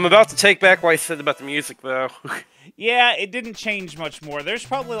 I'm about to take back what I said about the music, though. Yeah, it didn't change much more. There's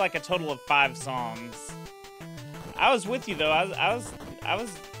probably like a total of 5 songs. I was with you though. I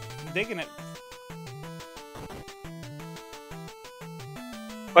was digging it.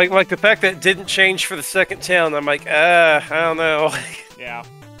 Like the fact that it didn't change for the second town, I'm like, I don't know. Yeah.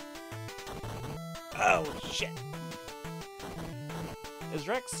 Oh shit. Is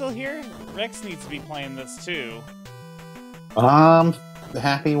Rex still here? Rex needs to be playing this too.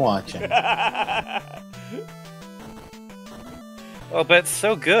 Happy watching. Oh, but it's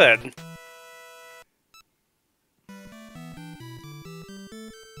so good.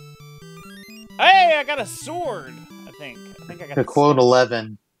 Hey, I got a sword. I think I got. To quote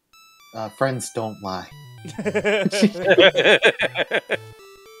 11, friends don't lie.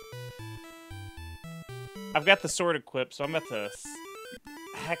 I've got the sword equipped, so I'm about to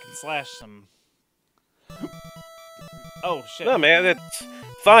hack and slash some. Oh shit! No, man, it's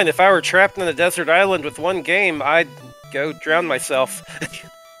fine. If I were trapped in a desert island with one game, I'd go drown myself.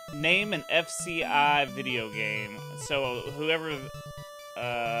 Name an FCI video game. So whoever,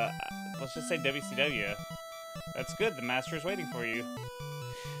 let's just say WCW. That's good. The master is waiting for you.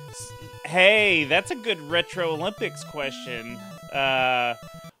 Hey, that's a good Retro Olympics question.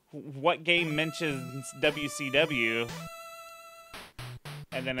 what game mentions WCW?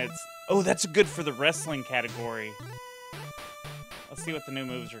 And then it's, oh, that's good for the wrestling category. Let's see what the new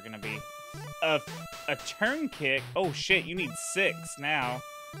moves are gonna be. A turn kick? Oh shit, you need 6 now.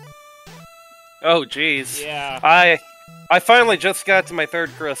 Oh jeez. Yeah. I finally just got to my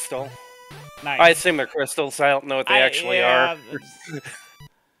 3rd crystal. Nice. I assume they're crystals. I don't know what they actually are.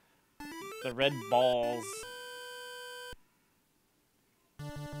 The red balls.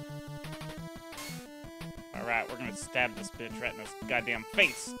 Alright, we're gonna stab this bitch right in his goddamn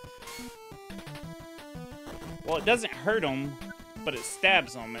face. Well, it doesn't hurt him, but it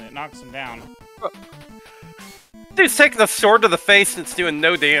stabs him and it knocks him down. Dude's taking a sword to the face and it's doing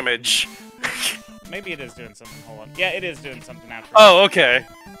no damage. Maybe it is doing something. Hold on. Yeah, it is doing something after. Oh, okay.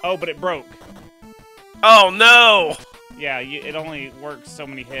 Oh, but it broke. Oh, no! Yeah, it only works so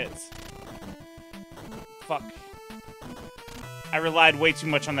many hits. Fuck. I relied way too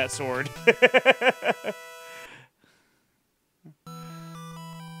much on that sword.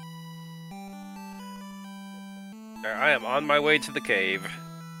 I am on my way to the cave.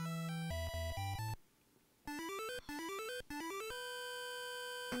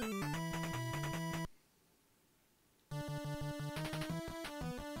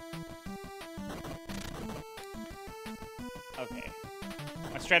 Okay.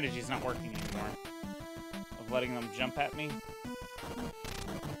 My strategy's not working anymore. Of letting them jump at me.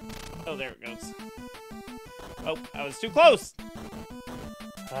 Oh, there it goes. Oh, I was too close!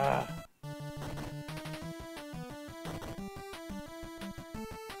 Ah.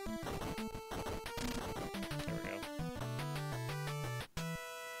 There we go.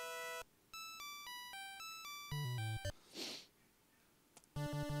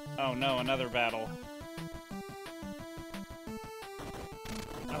 Oh no, another battle.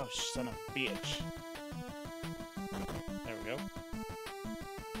 Oh, son of a bitch. There we go.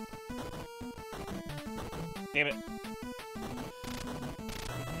 Damn it.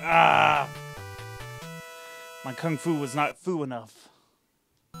 Ah! My kung fu was not fu enough.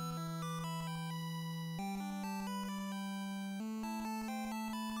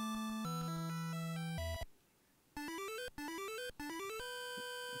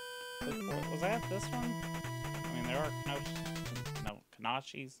 Was that this one? I mean, there are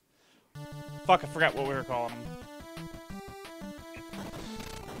Kanachis. Fuck, I forgot what we were calling them.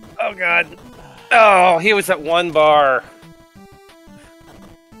 Oh, God. Oh, he was at 1 bar.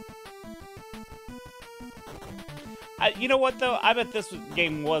 You know what, though? I bet this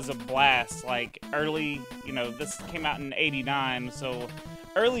game was a blast. Like, early, you know, this came out in '89, so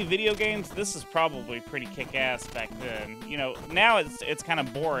early video games, this is probably pretty kick-ass back then. You know, now it's kind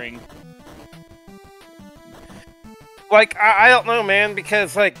of boring. Like, I don't know, man,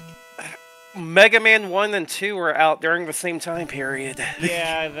 because, like, Mega Man 1 and 2 were out during the same time period.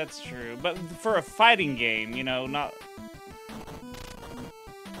 Yeah, that's true. But for a fighting game, you know, not...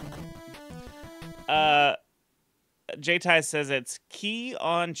 J-Tai says it's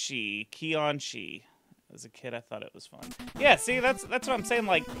Ki-on-Chi. Ki-on-Chi. As a kid, I thought it was fun. Yeah, see, that's what I'm saying.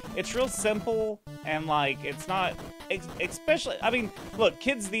 Like, it's real simple, and, like, it's not... Especially... I mean, look,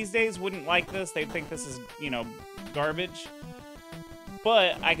 kids these days wouldn't like this. They'd think this is, you know, garbage.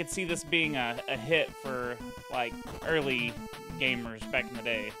 But I could see this being a hit for, like, early gamers back in the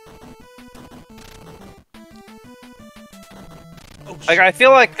day. Oh, like, I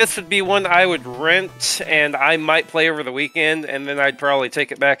feel like this would be one I would rent, and I might play over the weekend, and then I'd probably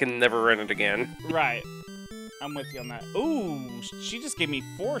take it back and never rent it again. Right. I'm with you on that. Ooh, she just gave me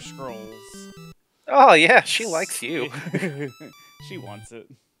 4 scrolls. Oh, yeah, she likes you. She wants it.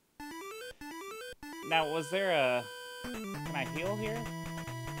 Now, was there a... Can I heal here?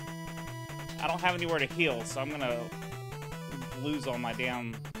 I don't have anywhere to heal, so I'm gonna lose all my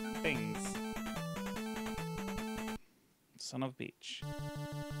damn things. Son of a bitch.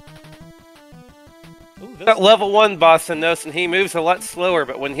 Ooh, this That level 1 boss in this, and he moves a lot slower,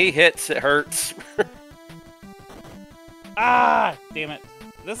 but when he hits, it hurts. Ah! Damn it.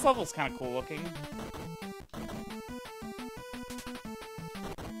 This level's kind of cool looking.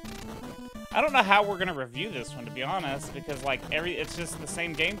 I don't know how we're gonna review this one, to be honest, because, like, it's just the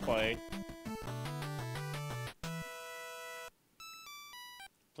same gameplay.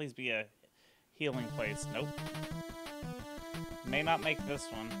 Please be a healing place. Nope. May not make this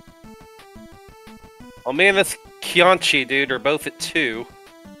one. Oh man, this Kianchi dude are both at 2.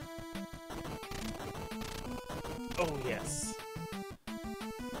 Oh, yes.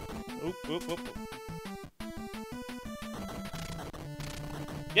 Oop, oop, oop, oop.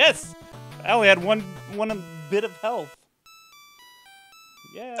 Yes! I only had one bit of health.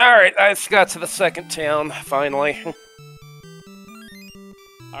 Yeah. Alright, I just got to the second town, finally.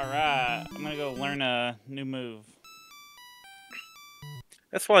 Alright, I'm gonna go learn a new move.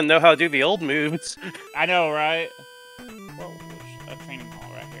 I just want to know how to do the old moves. I know, right? Whoa, a training hall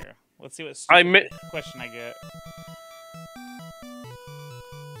right here. Let's see what stupid question I get.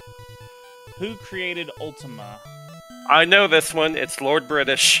 Who created Ultima? I know this one. It's Lord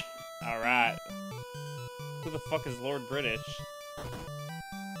British. Alright. Who the fuck is Lord British?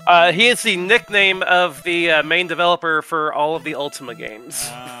 He is the nickname of the main developer for all of the Ultima games.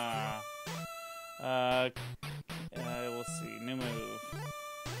 Let's see. New move.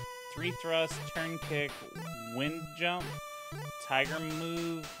 3 thrust, turn kick, wind jump, tiger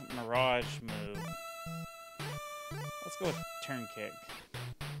move, mirage move. Let's go with turn kick.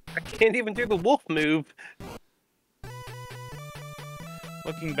 I can't even do the wolf move.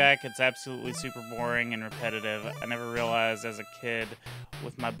 Looking back, it's absolutely super boring and repetitive. I never realized as a kid,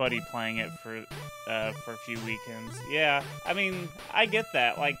 with my buddy playing it for a few weekends. Yeah, I mean, I get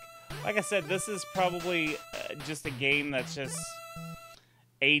that. Like I said, this is probably just a game that's just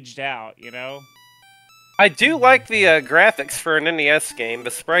aged out, you know? I do like the graphics for an NES game. The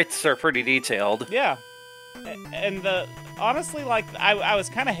sprites are pretty detailed. Yeah. And honestly, like, I was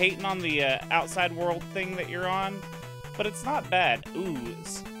kind of hating on the outside world thing that you're on, but it's not bad.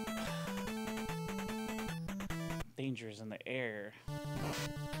 Ooze. Dangers in the air.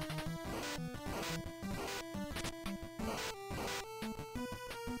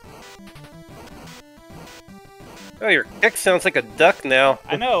 Oh, your kick sounds like a duck now.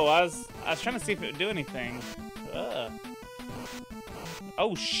 I know. I was trying to see if it would do anything. Ugh.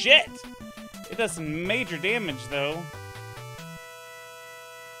 Oh shit! It does some major damage though.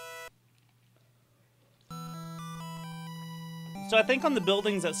 So I think on the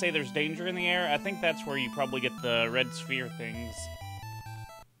buildings that say there's danger in the air, I think that's where you probably get the red sphere things.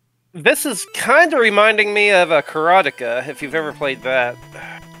 This is kind of reminding me of Karateka, if you've ever played that.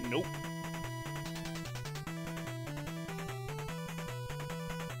 Nope.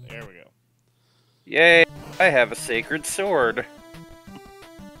 There we go. Yay, I have a sacred sword.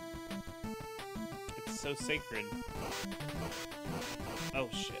 It's so sacred. Oh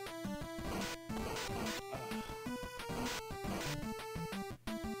shit.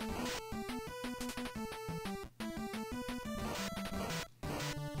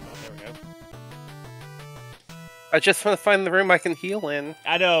 There we go. I just want to find the room I can heal in.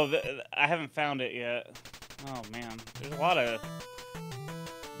 I know, I haven't found it yet. Oh man, there's a lot of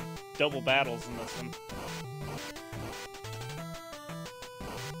double battles in this one.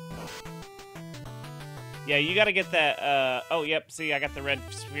 Yeah, you gotta get that, oh, yep, see, I got the red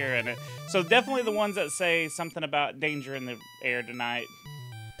sphere in it. So definitely the ones that say something about danger in the air tonight.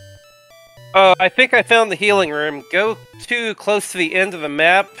 Oh, I think I found the healing room. Go too close to the end of the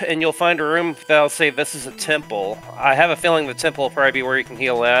map, and you'll find a room that'll say this is a temple. I have a feeling the temple will probably be where you can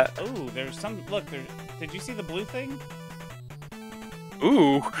heal at. Ooh, there's some, look, did you see the blue thing?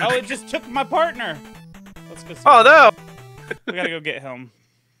 Ooh. Oh, it just took my partner! Let's go see. Oh, no! We gotta go get him.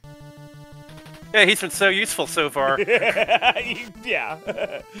 Yeah, he's been so useful so far.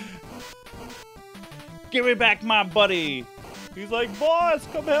 Yeah. Give me back my buddy! He's like, boss,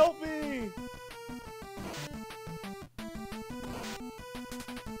 come help me!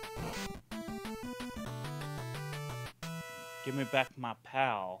 Give me back my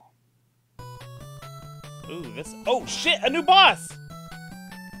pal. Ooh, this... Oh, shit! A new boss!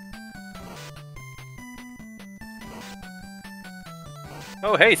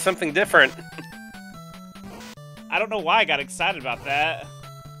 Oh, hey, something different. I don't know why I got excited about that.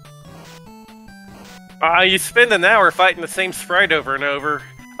 You spend an hour fighting the same sprite over and over.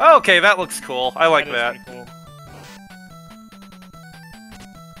 Oh, okay, that looks cool. I like that. Is pretty cool.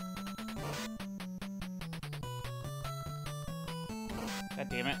 God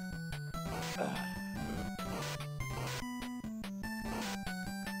damn it. Ugh.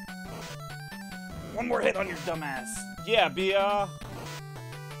 One more hit on your dumbass. Yeah, Bia.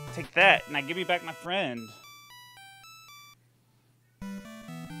 Take that. Now give me back my friend.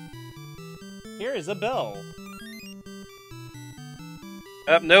 Here is a bell.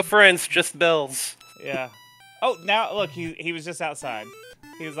 No friends, just bells. Yeah. Oh, now look, he was just outside.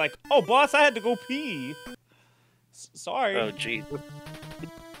 He was like, "Oh, boss, I had to go pee." Sorry. Oh, jeez.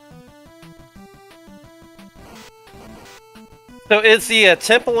 So is the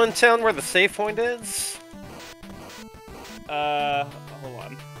temple in town where the save point is? Hold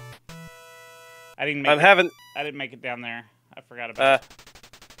on. I didn't make it down there. I forgot about it.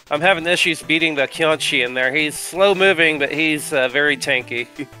 I'm having issues beating the Kyonchi in there. He's slow moving, but he's very tanky.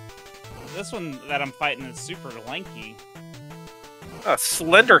 This one that I'm fighting is super lanky. A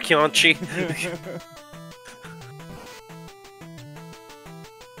slender Kyonchi.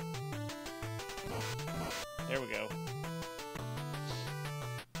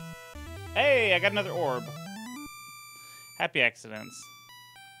 Hey, I got another orb. Happy accidents.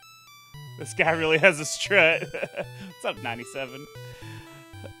 This guy really has a strut. What's up, 97?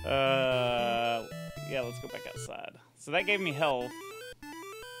 Yeah, let's go back outside. So that gave me health.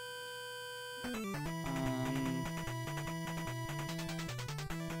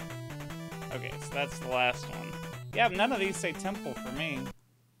 Okay, so that's the last one. Yeah, none of these say temple for me.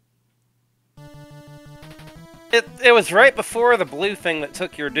 It was right before the blue thing that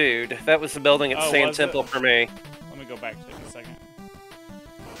took your dude. That was the building at Sand Temple for me. Let me go back to it in a second.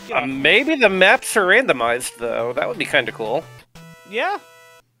 Maybe the maps are randomized, though. That would be kind of cool. Yeah.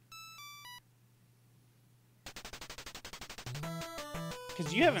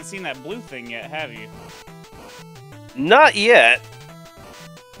 Because you haven't seen that blue thing yet, have you? Not yet.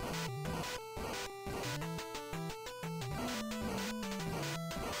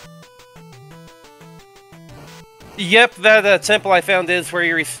 Yep, that temple I found is where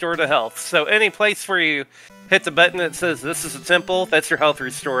you restore to health. So any place where you hit the button that says this is a temple, that's your health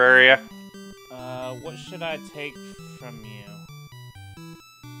restore area. What should I take from you?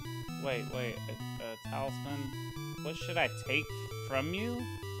 Wait, talisman. What should I take from you?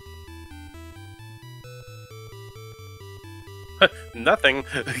 Nothing.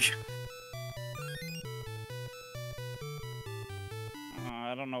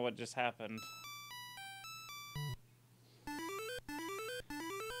 I don't know what just happened.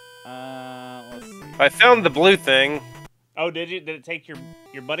 Let's see. I found the blue thing. Oh, did you? Did it take your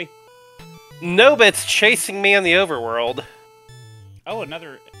buddy? No, but it's chasing me in the overworld. Oh,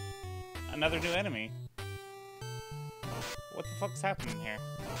 another new enemy. What the fuck's happening here?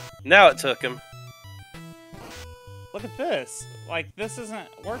 Now it took him. Look at this. Like, this isn't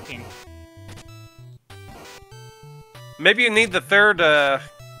working. Maybe you need the third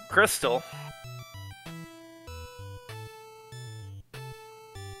crystal.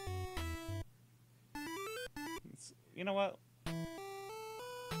 You know what?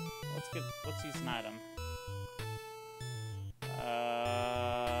 Let's use an item.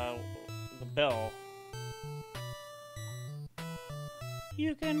 The bell.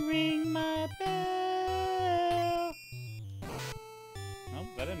 You can ring my bell. Nope,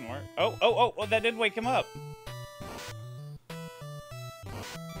 that didn't work. Oh, that did wake him up.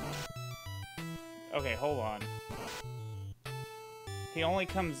 Okay, hold on. He only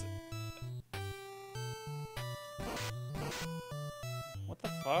comes... What the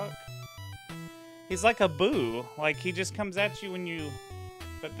fuck? He's like a boo. Like, he just comes at you when you...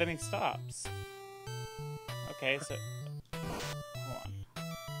 But then he stops. Okay, so... Hold on.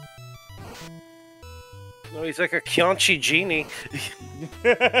 No, he's like a Kyanchi genie.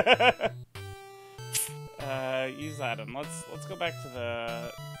 Use item. Let's go back to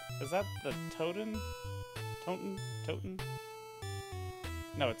the... Is that the Toten? Toten?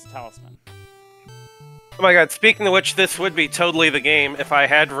 No, it's a talisman. Oh my god, speaking of which, this would be totally the game. If I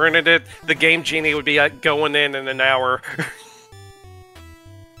had rented it, the game genie would be going in an hour.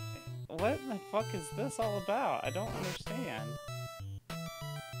 What the fuck is this all about? I don't understand.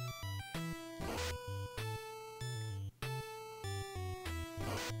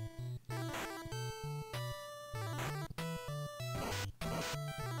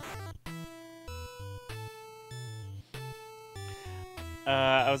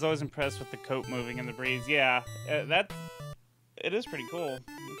 I was always impressed with the coat moving in the breeze. Yeah, it is pretty cool.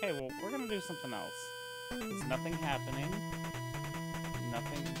 Okay, well, we're gonna do something else. There's nothing happening.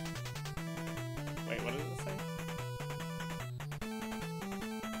 Nothing. Wait, what does it say?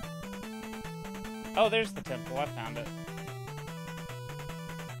 Oh, there's the temple. I found it.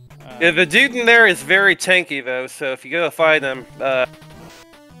 Yeah, the dude in there is very tanky though, so if you go fight him,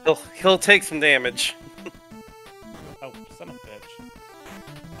 he'll take some damage. Oh, son of a bitch.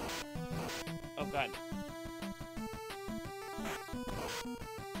 Oh god.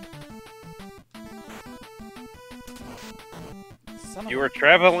 You are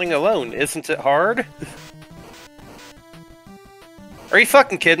traveling alone, isn't it hard? Are you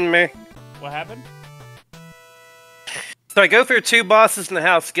fucking kidding me? What happened? So I go through 2 bosses in the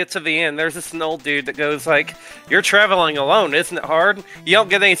house, get to the end, there's this an old dude that goes like, "You're traveling alone, isn't it hard? You don't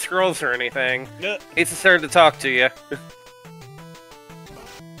get any scrolls or anything." He's just started to talk to you.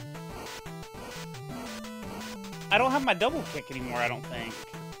 I don't have my double kick anymore, I don't think.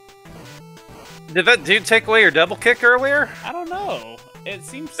 Did that dude take away your double kick earlier? I don't know. It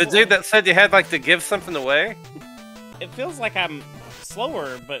seems The dude that said you had like to give something away? It feels like I'm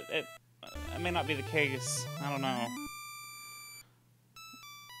slower, but it may not be the case. I don't know.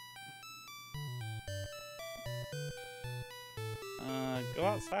 Go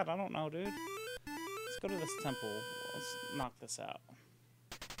outside. I don't know, dude. Let's go to this temple. Let's knock this out.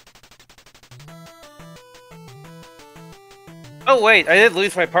 Oh wait, I did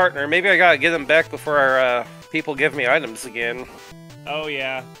lose my partner. Maybe I gotta get him back before our people give me items again. Oh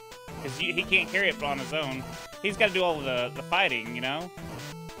yeah, because he can't carry it on his own. He's got to do all of the fighting, you know?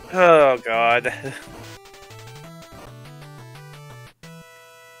 Oh god.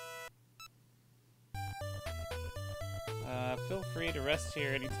 Feel free to rest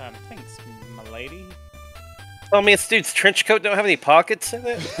here anytime. Thanks, my lady. Oh man, this dude's trench coat don't have any pockets in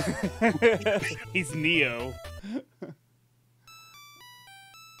it? He's Neo.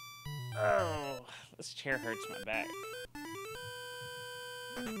 Oh, this chair hurts my back.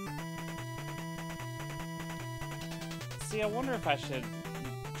 See, I wonder if I should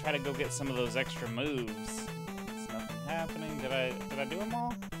try to go get some of those extra moves. Is nothing happening? Did I do them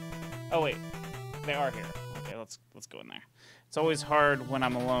all? Oh wait, they are here. Okay, let's go in there. It's always hard when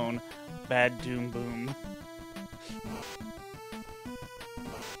I'm alone. Bad Doom Boom.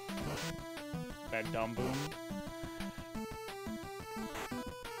 Bad Dumb Boom.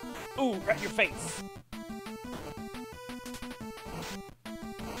 Ooh, right in your face.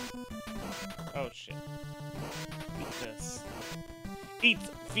 Oh shit. Eat this. Eat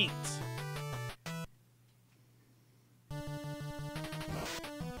feet.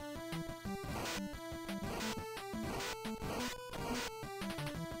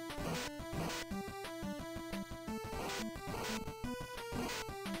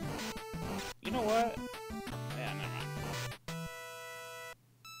 You know what? Yeah, never mind.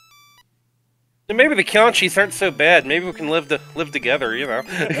 And maybe the Kianchis aren't so bad. Maybe we can live together, you know.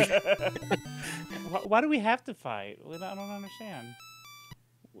 Why do we have to fight? I don't understand.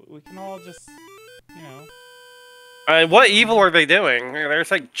 We can all just, you know. What evil are they doing? They're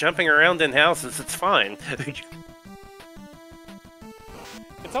just like jumping around in houses. It's fine.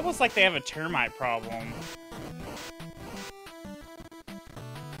 It's almost like they have a termite problem.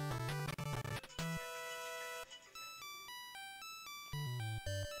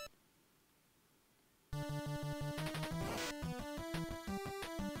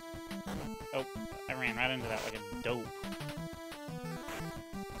 Oh, I ran right into that like a dope.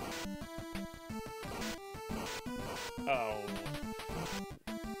 Oh.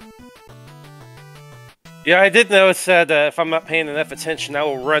 Yeah, I did notice that if I'm not paying enough attention, I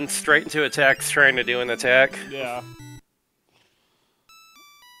will run straight into attacks trying to do an attack. Yeah.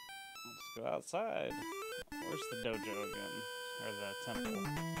 Let's go outside. Where's the dojo again? Or the temple?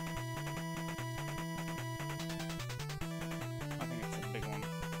 I think it's a big one.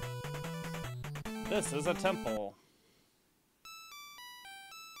 This is a temple.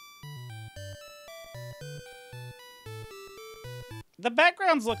 The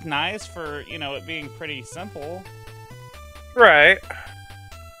backgrounds look nice for, you know, it being pretty simple. Right.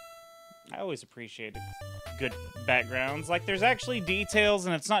 I always appreciate good backgrounds. Like, there's actually details,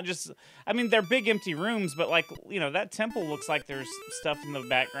 and it's not just... I mean, they're big empty rooms, but, like, you know, that temple looks like there's stuff in the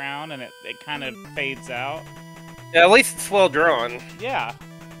background, and it kind of fades out. Yeah, at least it's well drawn. Yeah.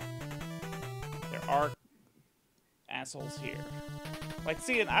 There are assholes here. Like,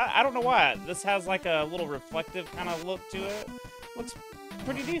 see, I don't know why. This has, like, a little reflective kind of look to it. Looks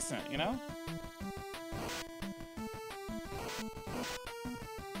pretty decent, you know?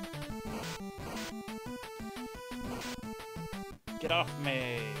 Get off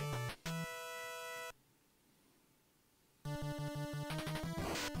me.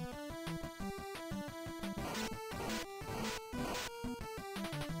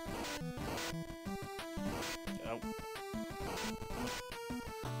 Oh.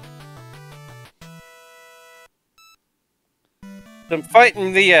 I'm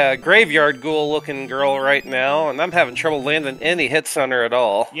fighting the graveyard ghoul-looking girl right now, and I'm having trouble landing any hits on her at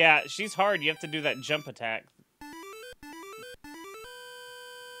all. Yeah, she's hard. You have to do that jump attack.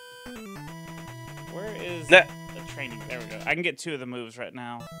 Where is the training? There we go. I can get 2 of the moves right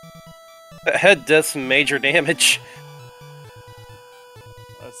now. That head does some major damage.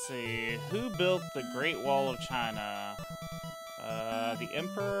 Let's see. Who built the Great Wall of China? The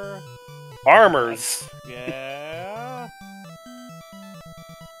Emperor? Armors. Yeah.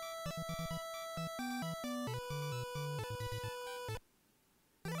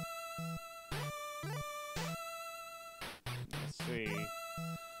 Let's see.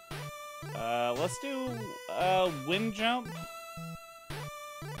 Let's do wind jump.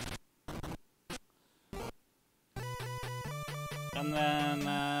 And then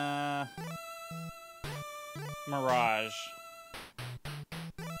mirage.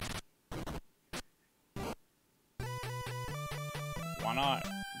 Why not?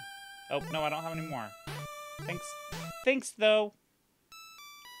 Oh, no, I don't have any more. Thanks. Thanks, though.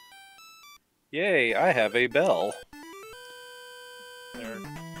 Yay, I have a bell. There.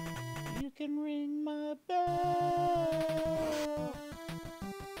 You can ring my bell.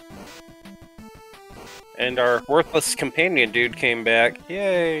 And our worthless companion dude came back.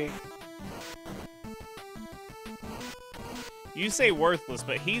 Yay! You say worthless,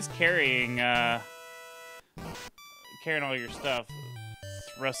 but he's carrying all your stuff.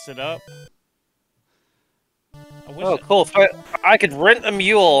 Thrust it up. Oh, cool. So I could rent a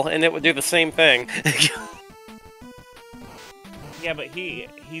mule and it would do the same thing. Yeah, but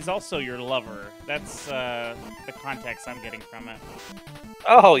he's also your lover. That's the context I'm getting from it.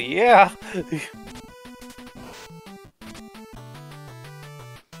 Oh, yeah.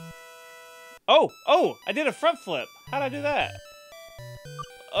 Oh, I did a front flip. How'd I do that?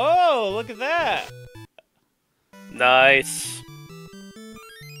 Oh, look at that. Nice.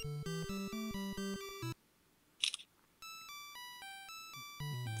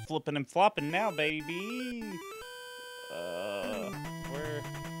 Flipping and flopping now, baby. Where?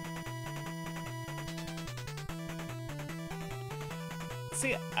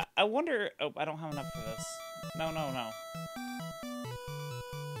 See, I wonder. Oh, I don't have enough for this. No.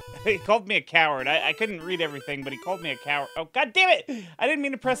 He called me a coward. I couldn't read everything, but he called me a coward. Oh, god damn it! I didn't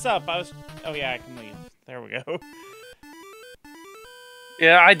mean to press up. Oh yeah, I can leave. There we go.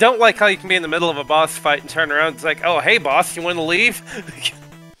 Yeah, I don't like how you can be in the middle of a boss fight and turn around. It's like, oh, hey, boss, you want to leave?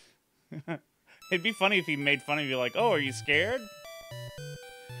 It'd be funny if he made fun of you, like, oh, are you scared?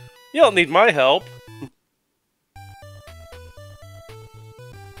 You don't need my help.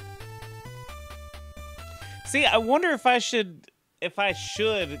 See, I wonder if I should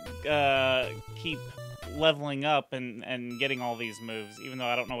keep leveling up and getting all these moves, even though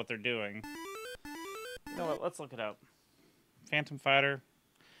I don't know what they're doing. You know what? Let's look it up. Phantom Fighter.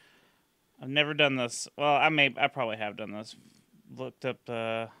 I've never done this. Well, I probably have done this. Looked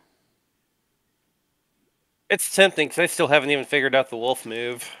up. It's tempting because I still haven't even figured out the wolf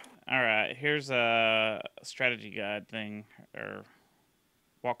move. All right, here's a strategy guide thing or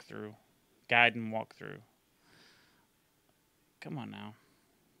walkthrough, guide and walkthrough. Come on now.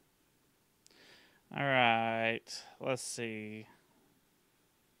 All right, let's see.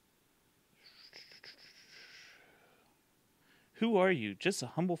 Who are you? Just a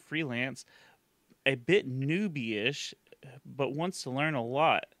humble freelance, a bit newbie-ish, but wants to learn a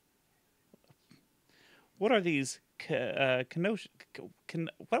lot. What are these? What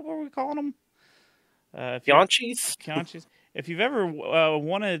were we calling them? Yanchis? Kianchis. If you've ever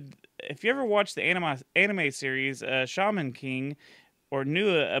watched the anime series Shaman King, or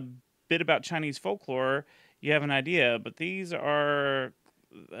knew a bit about Chinese folklore, you have an idea. But these are,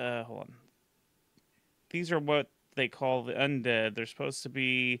 hold on. These are what they call the undead. They're supposed to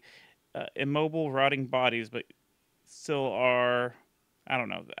be immobile, rotting bodies, but still are. I don't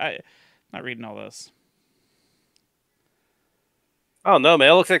know. I'm not reading all this. Oh no, man!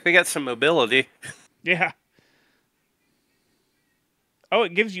 It looks like we got some mobility. Yeah. Oh,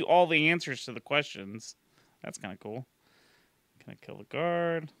 it gives you all the answers to the questions. That's kind of cool. Can I kill the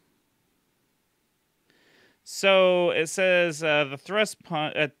guard? So it says the thrust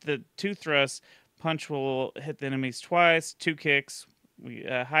punch at the 2 thrusts punch will hit the enemies twice. 2 kicks,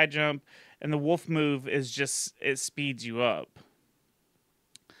 high jump, and the wolf move is just it speeds you up.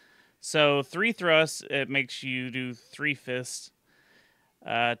 So 3 thrusts, it makes you do 3 fists.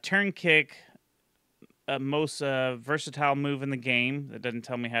 Turn kick, most versatile move in the game. It doesn't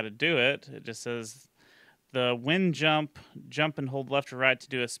tell me how to do it. It just says the wind jump, jump and hold left or right to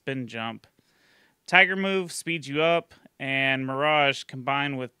do a spin jump. Tiger move speeds you up, and Mirage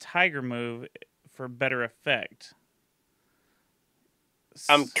combined with Tiger move for better effect.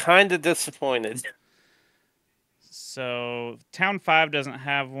 I'm kind of disappointed. So Town 5 doesn't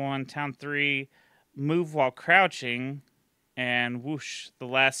have one. Town 3, move while crouching. And whoosh, the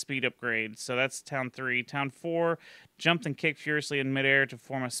last speed upgrade. So that's Town 3. Town 4, jumped and kicked furiously in midair to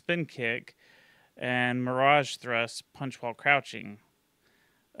form a spin kick. And Mirage thrust, punch while crouching.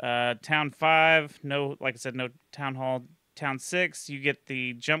 Town 5, no, like I said, no Town Hall. Town 6, you get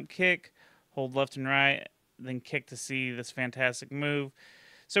the jump kick, hold left and right, then kick to see this fantastic move.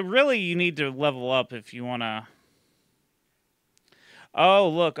 So really, you need to level up if you want to. Oh,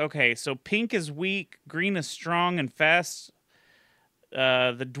 look, okay, so pink is weak, green is strong and fast.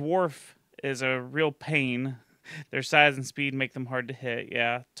 The dwarf is a real pain. Their size and speed make them hard to hit,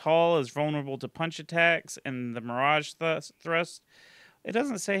 yeah. Tall is vulnerable to punch attacks, and the Mirage thrust. It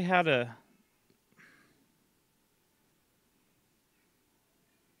doesn't say how to...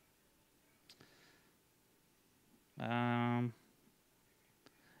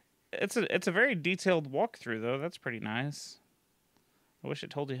 It's a very detailed walkthrough, though. That's pretty nice. I wish it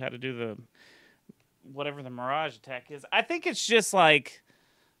told you how to do the... whatever the Mirage attack is. I think it's just like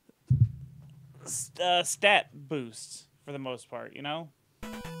stat boosts for the most part, you know?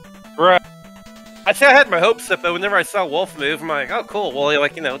 Right. I say I had my hopes up, but whenever I saw Wolf move, I'm like, oh, cool. Well, he,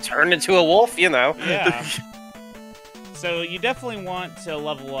 like, turned into a wolf, Yeah. So you definitely want to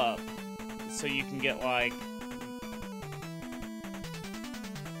level up so you can get, like...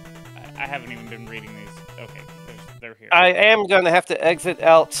 I haven't even been reading these. Okay, they're here. I am going to have to exit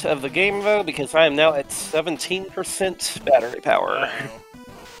out of the game, though, because I am now at 17% battery power. Uh-oh.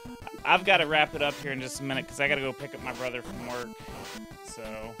 I've got to wrap it up here in just a minute because I got to go pick up my brother from work. So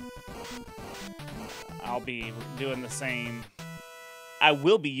I'll be doing the same. I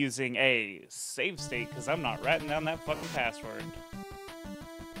will be using a save state because I'm not writing down that fucking password.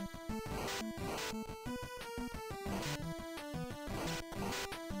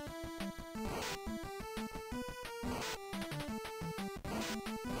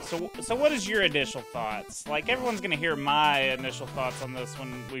 So what is your initial thoughts? Like, everyone's gonna hear my initial thoughts on this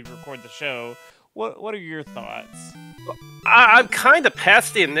when we record the show. What are your thoughts? I'm kind of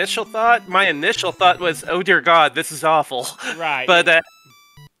past the initial thought. My initial thought was, oh dear God, this is awful. Right. But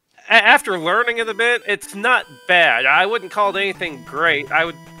after learning it a bit, it's not bad. I wouldn't call it anything great. I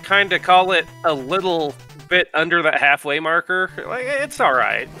would kind of call it a little bit under that halfway marker. Like, it's all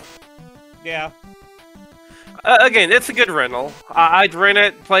right. Yeah. Again, it's a good rental. I'd rent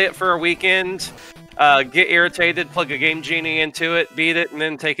it, play it for a weekend, get irritated, plug a Game Genie into it, beat it, and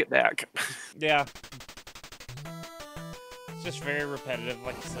then take it back. Yeah. It's just very repetitive,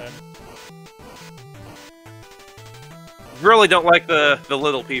 like I said. Really don't like the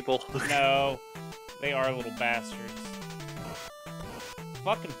little people. No. They are little bastards.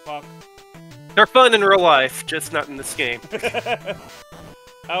 Fucking fuck. They're fun in real life, just not in this game.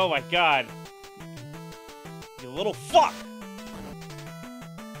 Oh my god. You little fuck!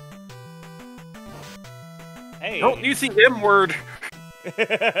 Hey. Don't use the M word.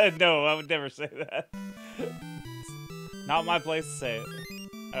 No, I would never say that. Not my place to say it.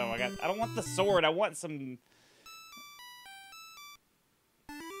 Oh my god. I don't want the sword. I want some...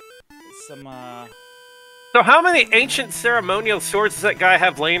 So how many ancient ceremonial swords does that guy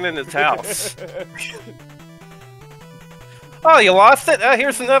have laying in his house? Oh, you lost it?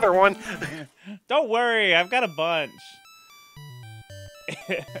 Here's another one. Don't worry, I've got a bunch.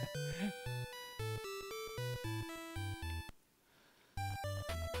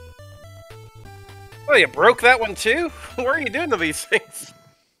 Oh, you broke that one too? What are you doing to these things?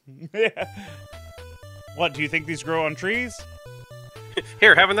 Yeah. What, do you think these grow on trees?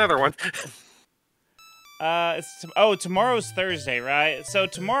 Here, have another one. Tomorrow's Thursday, right? So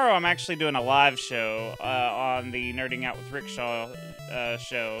tomorrow I'm actually doing a live show on the Nerding Out with Rickshaw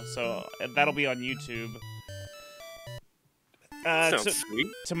show. So that'll be on YouTube. Sounds sweet.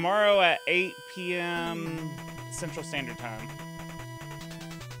 Tomorrow at 8 p.m. Central Standard Time.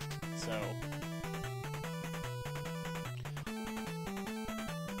 So...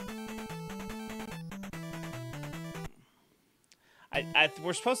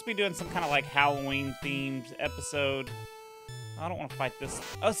 we're supposed to be doing some kind of like Halloween themed episode. I don't want to fight this.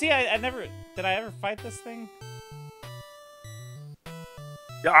 Oh, see, I never... Did I ever fight this thing?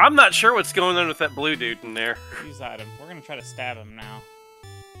 Yeah, I'm not sure what's going on with that blue dude in there. Use item. We're gonna try to stab him now.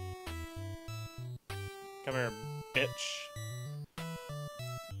 Come here, bitch.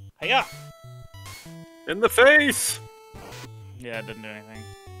 Hiya! In the face! Yeah, it didn't do anything.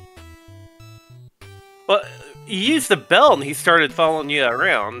 Well, you used the bell and he started following you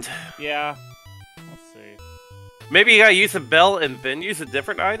around. Yeah. Let's see. Maybe you gotta use the bell and then use a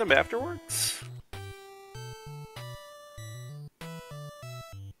different item afterwards?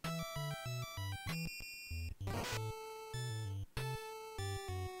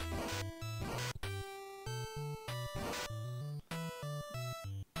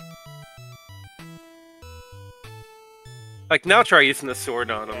 Like, now try using the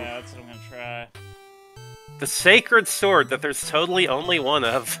sword on him. Yeah, that's what I'm gonna try. The sacred sword that there's totally only one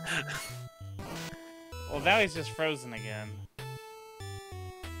of. Well, now he's just frozen again.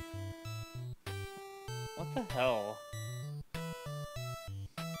 What the hell?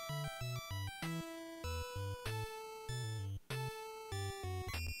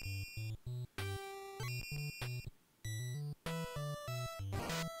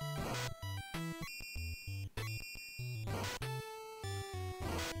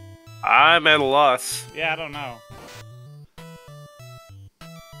 I'm at a loss. Yeah, I don't know.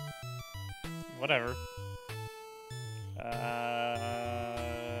 Whatever.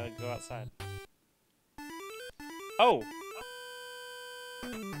 Go outside. Oh!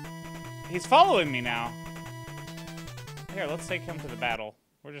 He's following me now. Here, let's take him to the battle.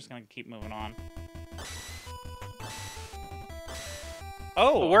 We're just gonna keep moving on.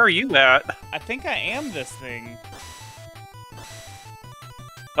 Oh, Where are you at? I think I am this thing.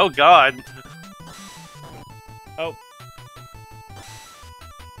 Oh God. Oh.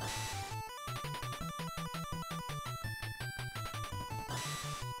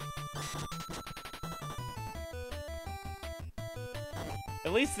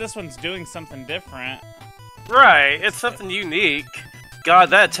 At least this one's doing something different. Right, it's something unique.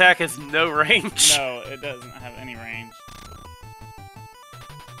 God, that attack has no range. No, it doesn't have any range.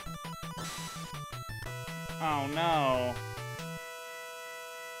 Oh no.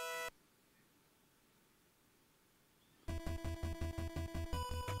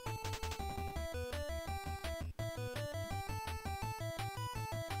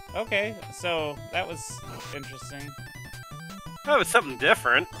 Okay, so that was interesting. That was something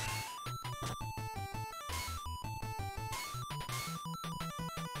different.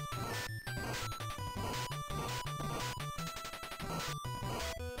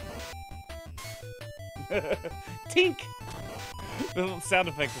 Tink! The sound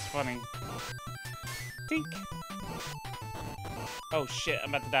effect is funny. Tink! Oh shit, I'm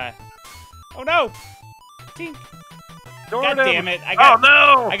about to die. Oh no! Tink! God damn it! I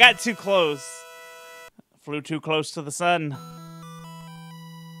got too close. Flew too close to the sun.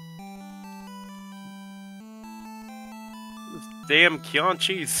 Damn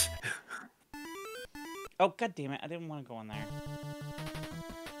Kionchis. Oh god damn it! I didn't want to go in there.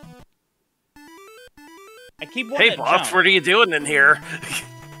 I keep wanting Hey to boss, jump. what are you doing in here?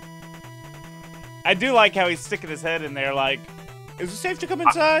 I do like how he's sticking his head in there. Like, is it safe to come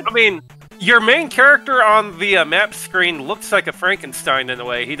inside? I mean, your main character on the map screen looks like a Frankenstein in a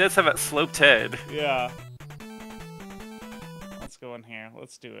way. He does have that sloped head. Yeah. Let's go in here.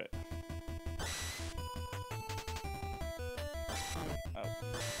 Let's do it.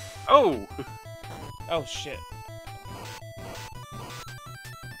 Oh! Oh shit.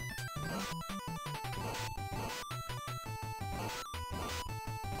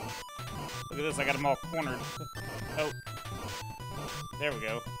 Look at this, I got them all cornered. Oh. There we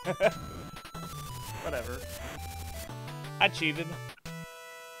go. Whatever. I cheated.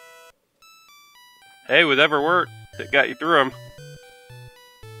 Hey, whatever worked. It got you through him.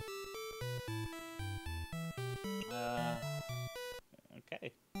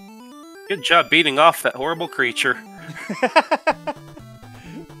 Okay. Good job beating off that horrible creature.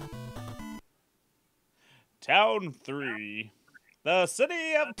 Town 3. The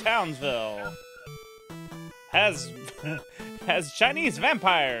city of Townsville has has Chinese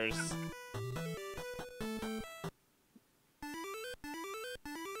vampires.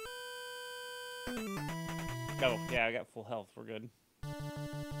 Oh, yeah, I got full health. We're good.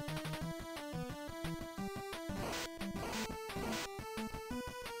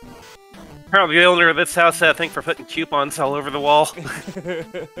 Probably the owner of this house had a thing for putting coupons all over the wall.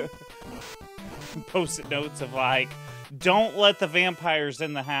 Post-it notes of like, don't let the vampires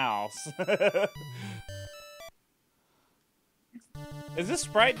in the house. Is this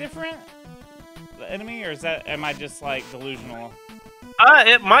sprite different? The enemy, or is that, am I just like delusional?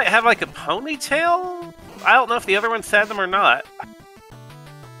 It might have like a ponytail? I don't know if the other ones had them or not.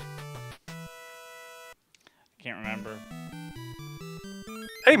 Can't remember.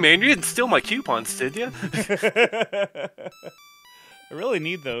 Hey man, you didn't steal my coupons, did you? I really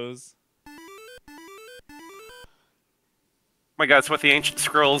need those. My god, that's what the ancient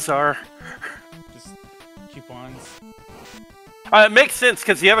scrolls are. Just coupons. It makes sense,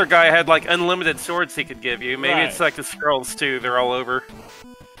 because the other guy had, like, unlimited swords he could give you. Maybe Right. it's like the scrolls, too. They're all over.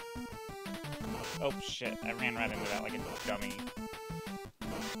 Oh shit, I ran right into that like a dummy.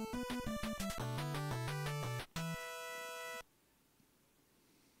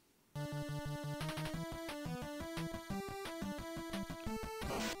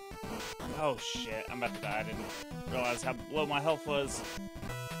 Oh shit, I'm about to die. I didn't realize how low my health was.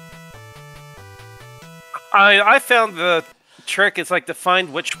 I found the trick is, like, to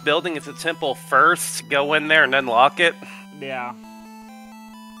find which building is a temple first, go in there and unlock it. Yeah.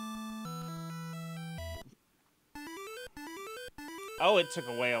 Oh, it took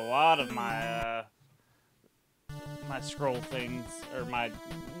away a lot of my, my scroll things, or my...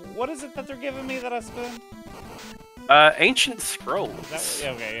 What is it that they're giving me that I spend? Ancient scrolls.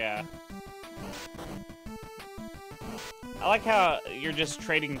 Okay, yeah. I like how you're just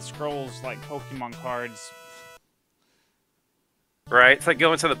trading scrolls like Pokemon cards. Right? It's like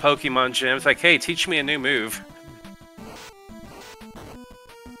going to the Pokemon gym. It's like, hey, teach me a new move.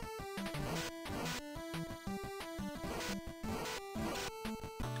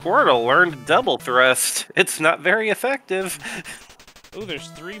 Squirtle learned double thrust. It's not very effective. Ooh, there's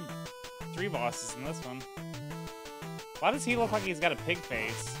three bosses in this one. Why does he look like he's got a pig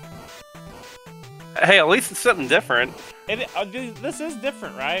face? Hey, at least it's something different. Dude, this is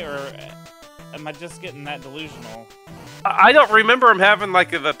different, right? Or am I just getting that delusional? I don't remember him having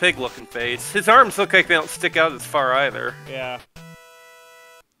like a pig-looking face. His arms look like they don't stick out as far either. Yeah.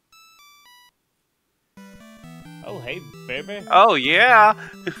 Oh, hey, baby. Oh, yeah.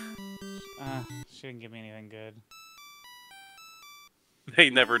 She didn't give me anything good. They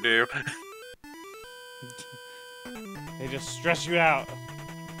never do. They just stress you out.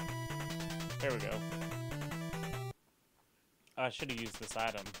 There we go. I should have used this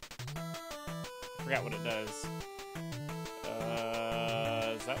item. I forgot what it does.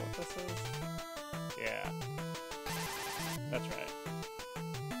 Is that what this is? Yeah. That's right.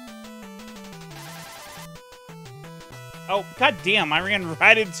 Oh, goddamn, I ran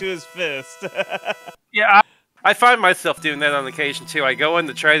right into his fist. Yeah, I find myself doing that on occasion, too. I go in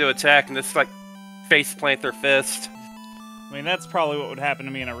to try to attack, and just, like, face plant their fist. I mean, that's probably what would happen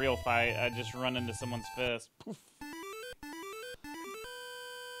to me in a real fight. I'd just run into someone's fist. Poof.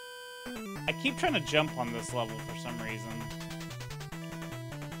 I keep trying to jump on this level for some reason.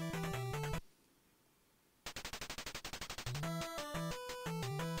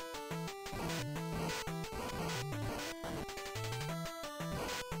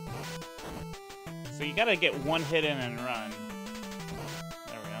 So you gotta get one hit in and run.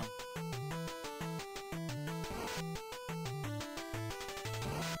 There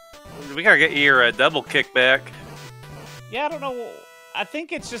we go. We gotta get your double kick back. Yeah, I don't know. I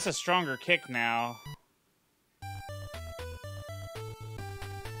think it's just a stronger kick now.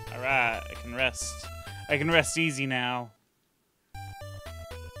 Alright, I can rest. I can rest easy now.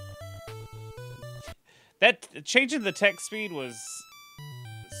 That changing the text speed was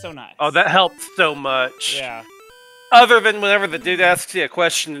so nice. Oh, that helped so much. Yeah. Other than whenever the dude asks you a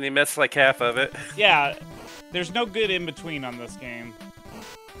question and he missed like half of it. Yeah, there's no good in between on this game.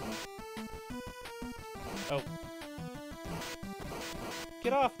 Oh.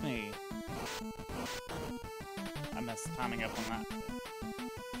 Get off me! I messed the timing up on that.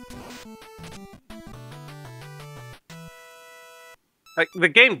 Like, the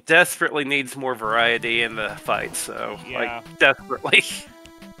game desperately needs more variety in the fight, so, Yeah. like, desperately.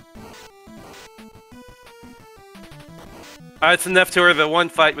 It's enough to where the one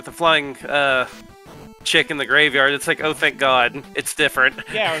fight with the flying, chick in the graveyard, it's like, oh, thank God, it's different.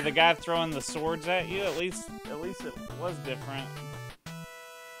 Yeah, or the guy throwing the swords at you, at least it was different.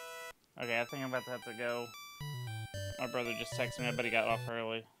 Okay, I think I'm about to have to go. My brother just texted me, I bet he got off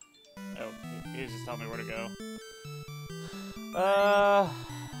early. Oh, he was just telling me where to go.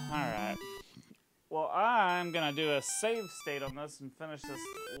 Alright. Well, I'm gonna do a save state on this and finish this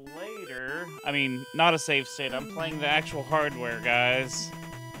later. I mean, not a save state, I'm playing the actual hardware, guys.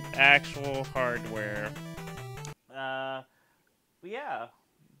 Actual hardware. But yeah,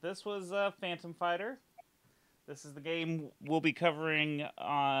 this was Phantom Fighter. This is the game we'll be covering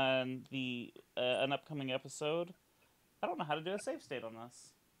on the an upcoming episode. I don't know how to do a save state on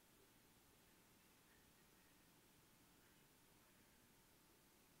this.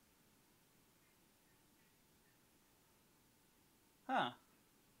 Huh.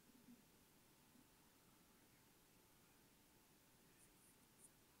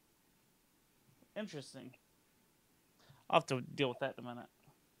 Interesting. I'll have to deal with that in a minute.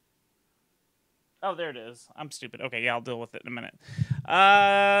 Oh, there it is. I'm stupid. Okay, yeah, I'll deal with it in a minute.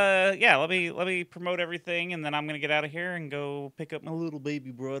 Yeah, let me promote everything, and then I'm gonna get out of here and go pick up my little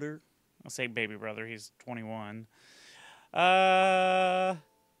baby brother. I'll say baby brother. He's 21.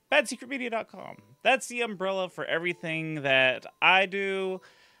 BadSecretMedia.com. That's the umbrella for everything that I do.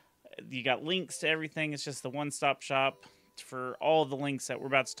 You got links to everything. It's just the one-stop shop for all the links that we're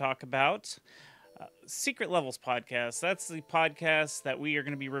about to talk about. Secret Levels Podcast. That's the podcast that we are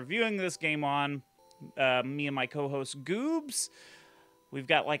going to be reviewing this game on. Me and my co-host Goobs. We've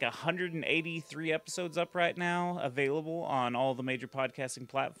got like 183 episodes up right now, available on all the major podcasting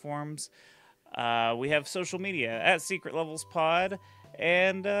platforms. We have social media at Secret Levels Pod.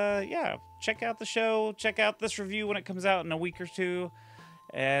 And yeah, check out the show. Check out this review when it comes out in a week or two.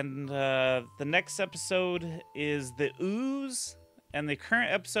 And the next episode is The Ooze. And the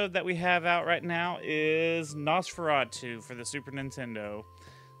current episode that we have out right now is Nosferatu for the Super Nintendo.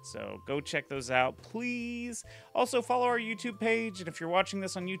 So go check those out, please. Also, follow our YouTube page. And if you're watching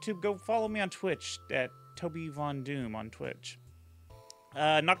this on YouTube, go follow me on Twitch at TobyVonDoom on Twitch.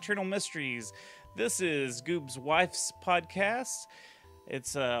 Nocturnal Mysteries. This is Goob's wife's podcast.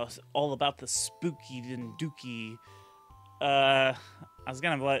 It's all about the spooky and dooky. I was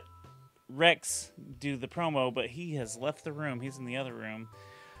going to let Rex do the promo, but he has left the room. He's in the other room.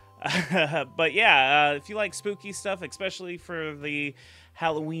 But yeah, if you like spooky stuff, especially for the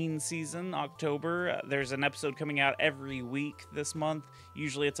Halloween season, October, there's an episode coming out every week this month.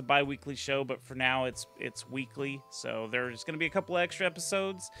 Usually it's a bi-weekly show, but for now it's weekly. So there's going to be a couple extra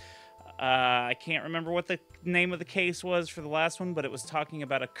episodes. I can't remember what the name of the case was for the last one, but it was talking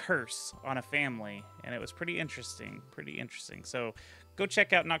about a curse on a family, and it was pretty interesting. So go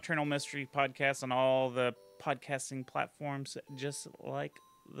check out Nocturnal Mystery Podcast on all the podcasting platforms, just like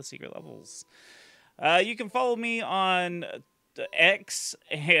the Secret Levels. You can follow me on X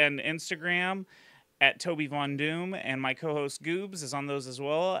and Instagram at TobyVonDoom, and my co-host Goobs is on those as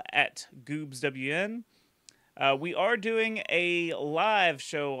well at GoobsWN. We are doing a live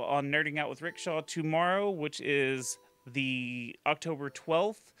show on Nerding Out with Rickshaw tomorrow, which is the October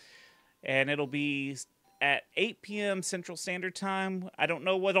 12th, and it'll be at 8 p.m. Central Standard Time. I don't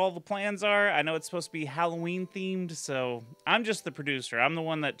know what all the plans are. I know it's supposed to be Halloween themed, so I'm just the producer. I'm the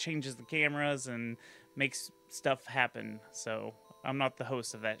one that changes the cameras and makes stuff happen, so I'm not the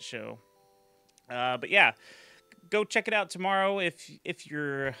host of that show. But yeah, go check it out tomorrow if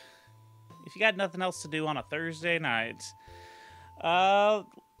you got nothing else to do on a Thursday night. Lethco,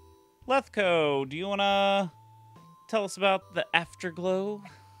 do you want to tell us about the Afterglow?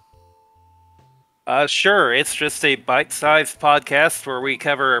 Sure. It's just a bite-sized podcast where we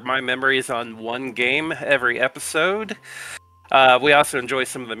cover my memories on one game every episode. We also enjoy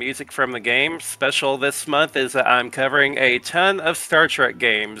some of the music from the game. Special this month is that I'm covering a ton of Star Trek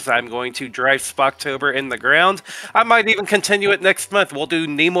games. I'm going to drive Spocktober in the ground. I might even continue it next month. We'll do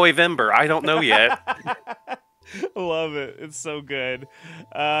Nimoyvember. I don't know yet. Love it. It's so good.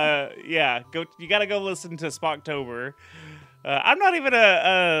 Yeah, you gotta go listen to Spocktober. I'm not even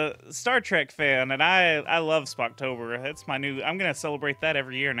a Star Trek fan, and I love Spocktober. It's my new... I'm gonna celebrate that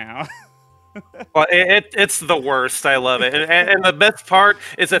every year now. Well, it's the worst. I love it. And the best part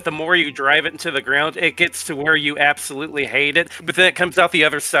is that the more you drive it into the ground, it gets to where you absolutely hate it, but then it comes out the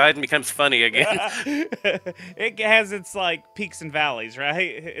other side and becomes funny again. It has its, like, peaks and valleys, right?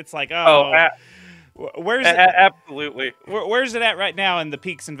 It's like, where's it? Absolutely. Where's it at right now in the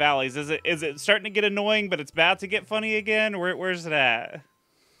peaks and valleys? Is it starting to get annoying, but it's about to get funny again? Where's it at?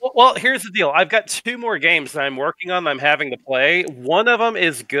 Well, here's the deal. I've got 2 more games that I'm working on that I'm having to play. One of them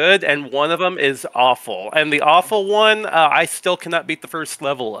is good, and one of them is awful. And the awful one, I still cannot beat the first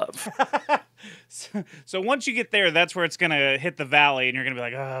level of. So once you get there, that's where it's going to hit the valley, and you're going to be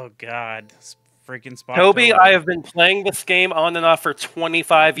like, oh, God, freaking Spock. Toby, I have been playing this game on and off for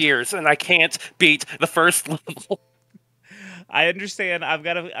 25 years, and I can't beat the first level. I understand. I've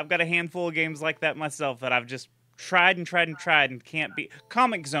got a handful of games like that myself that I've just tried and can't beat.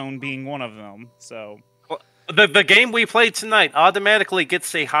 Comic Zone being one of them. So the game we played tonight automatically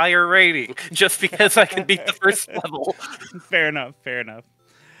gets a higher rating just because I can beat the first level. Fair enough.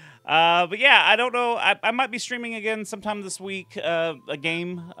 But yeah, I don't know. I might be streaming again sometime this week, a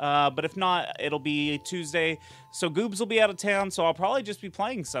game. But if not, it'll be Tuesday. So Goobs will be out of town, so I'll probably just be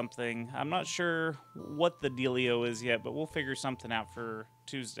playing something. I'm not sure what the dealio is yet, but we'll figure something out for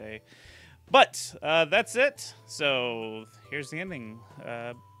Tuesday. But that's it. So here's the ending.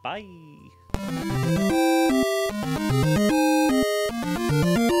 Bye.